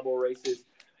betting marble races,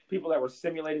 people that were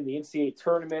simulating the NCAA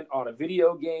tournament on a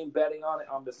video game, betting on it.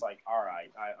 I'm just like, all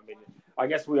right. I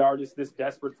guess we are just this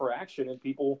desperate for action, and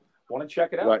people want to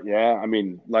check it out. Right, yeah,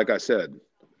 like I said,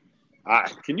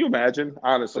 can you imagine,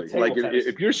 honestly, like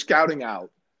if you're scouting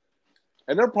out,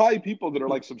 and there are probably people that are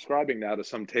like subscribing now to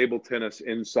some Table Tennis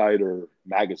Insider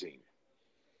magazine.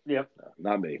 Yep.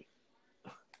 Not me.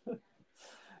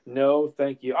 No,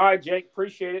 thank you. All right, Jake,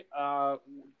 appreciate it.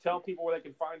 Tell people where they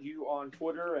can find you on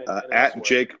Twitter. And at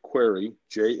Jake Query,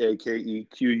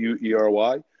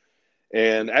 JakeQuery.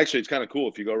 And actually, it's kind of cool.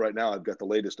 If you go right now, I've got the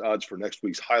latest odds for next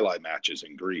week's highlight matches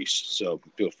in Greece. So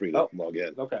feel free to log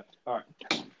in. Okay. All right.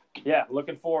 Yeah,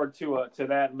 looking forward to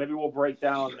that. Maybe we'll break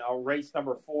down race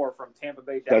number 4 from Tampa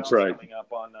Bay Downs coming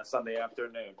up on Sunday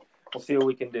afternoon. We'll see what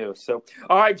we can do. So,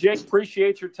 all right, Jake,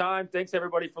 appreciate your time. Thanks,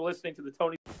 everybody, for listening to the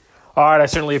Tony. All right, I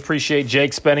certainly appreciate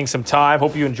Jake spending some time.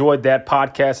 Hope you enjoyed that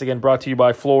podcast. Again, brought to you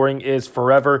by Flooring is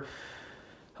Forever.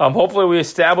 Hopefully we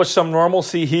establish some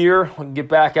normalcy here. We can get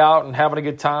back out and having a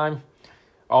good time.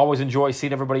 I always enjoy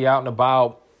seeing everybody out and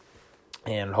about.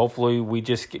 And hopefully we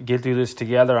just get through this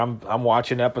together. I'm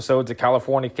watching episodes of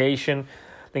Californication.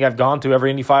 I think I've gone to every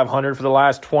Indy 500 for the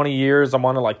last 20 years. I'm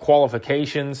on to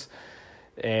qualifications.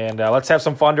 And let's have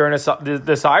some fun during this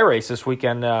iRace this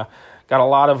weekend. Got a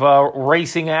lot of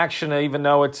racing action, even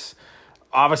though it's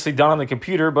obviously done on the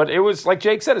computer. But it was, like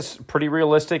Jake said, it's pretty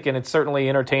realistic, and it's certainly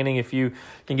entertaining if you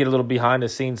can get a little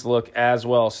behind-the-scenes look as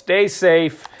well. Stay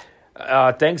safe.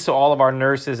 Thanks to all of our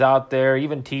nurses out there,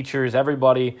 even teachers,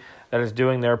 everybody that is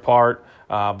doing their part,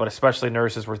 but especially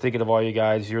nurses. We're thinking of all you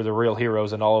guys. You're the real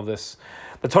heroes in all of this.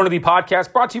 The Tony D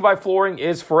Podcast brought to you by Flooring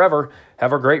is Forever.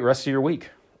 Have a great rest of your week.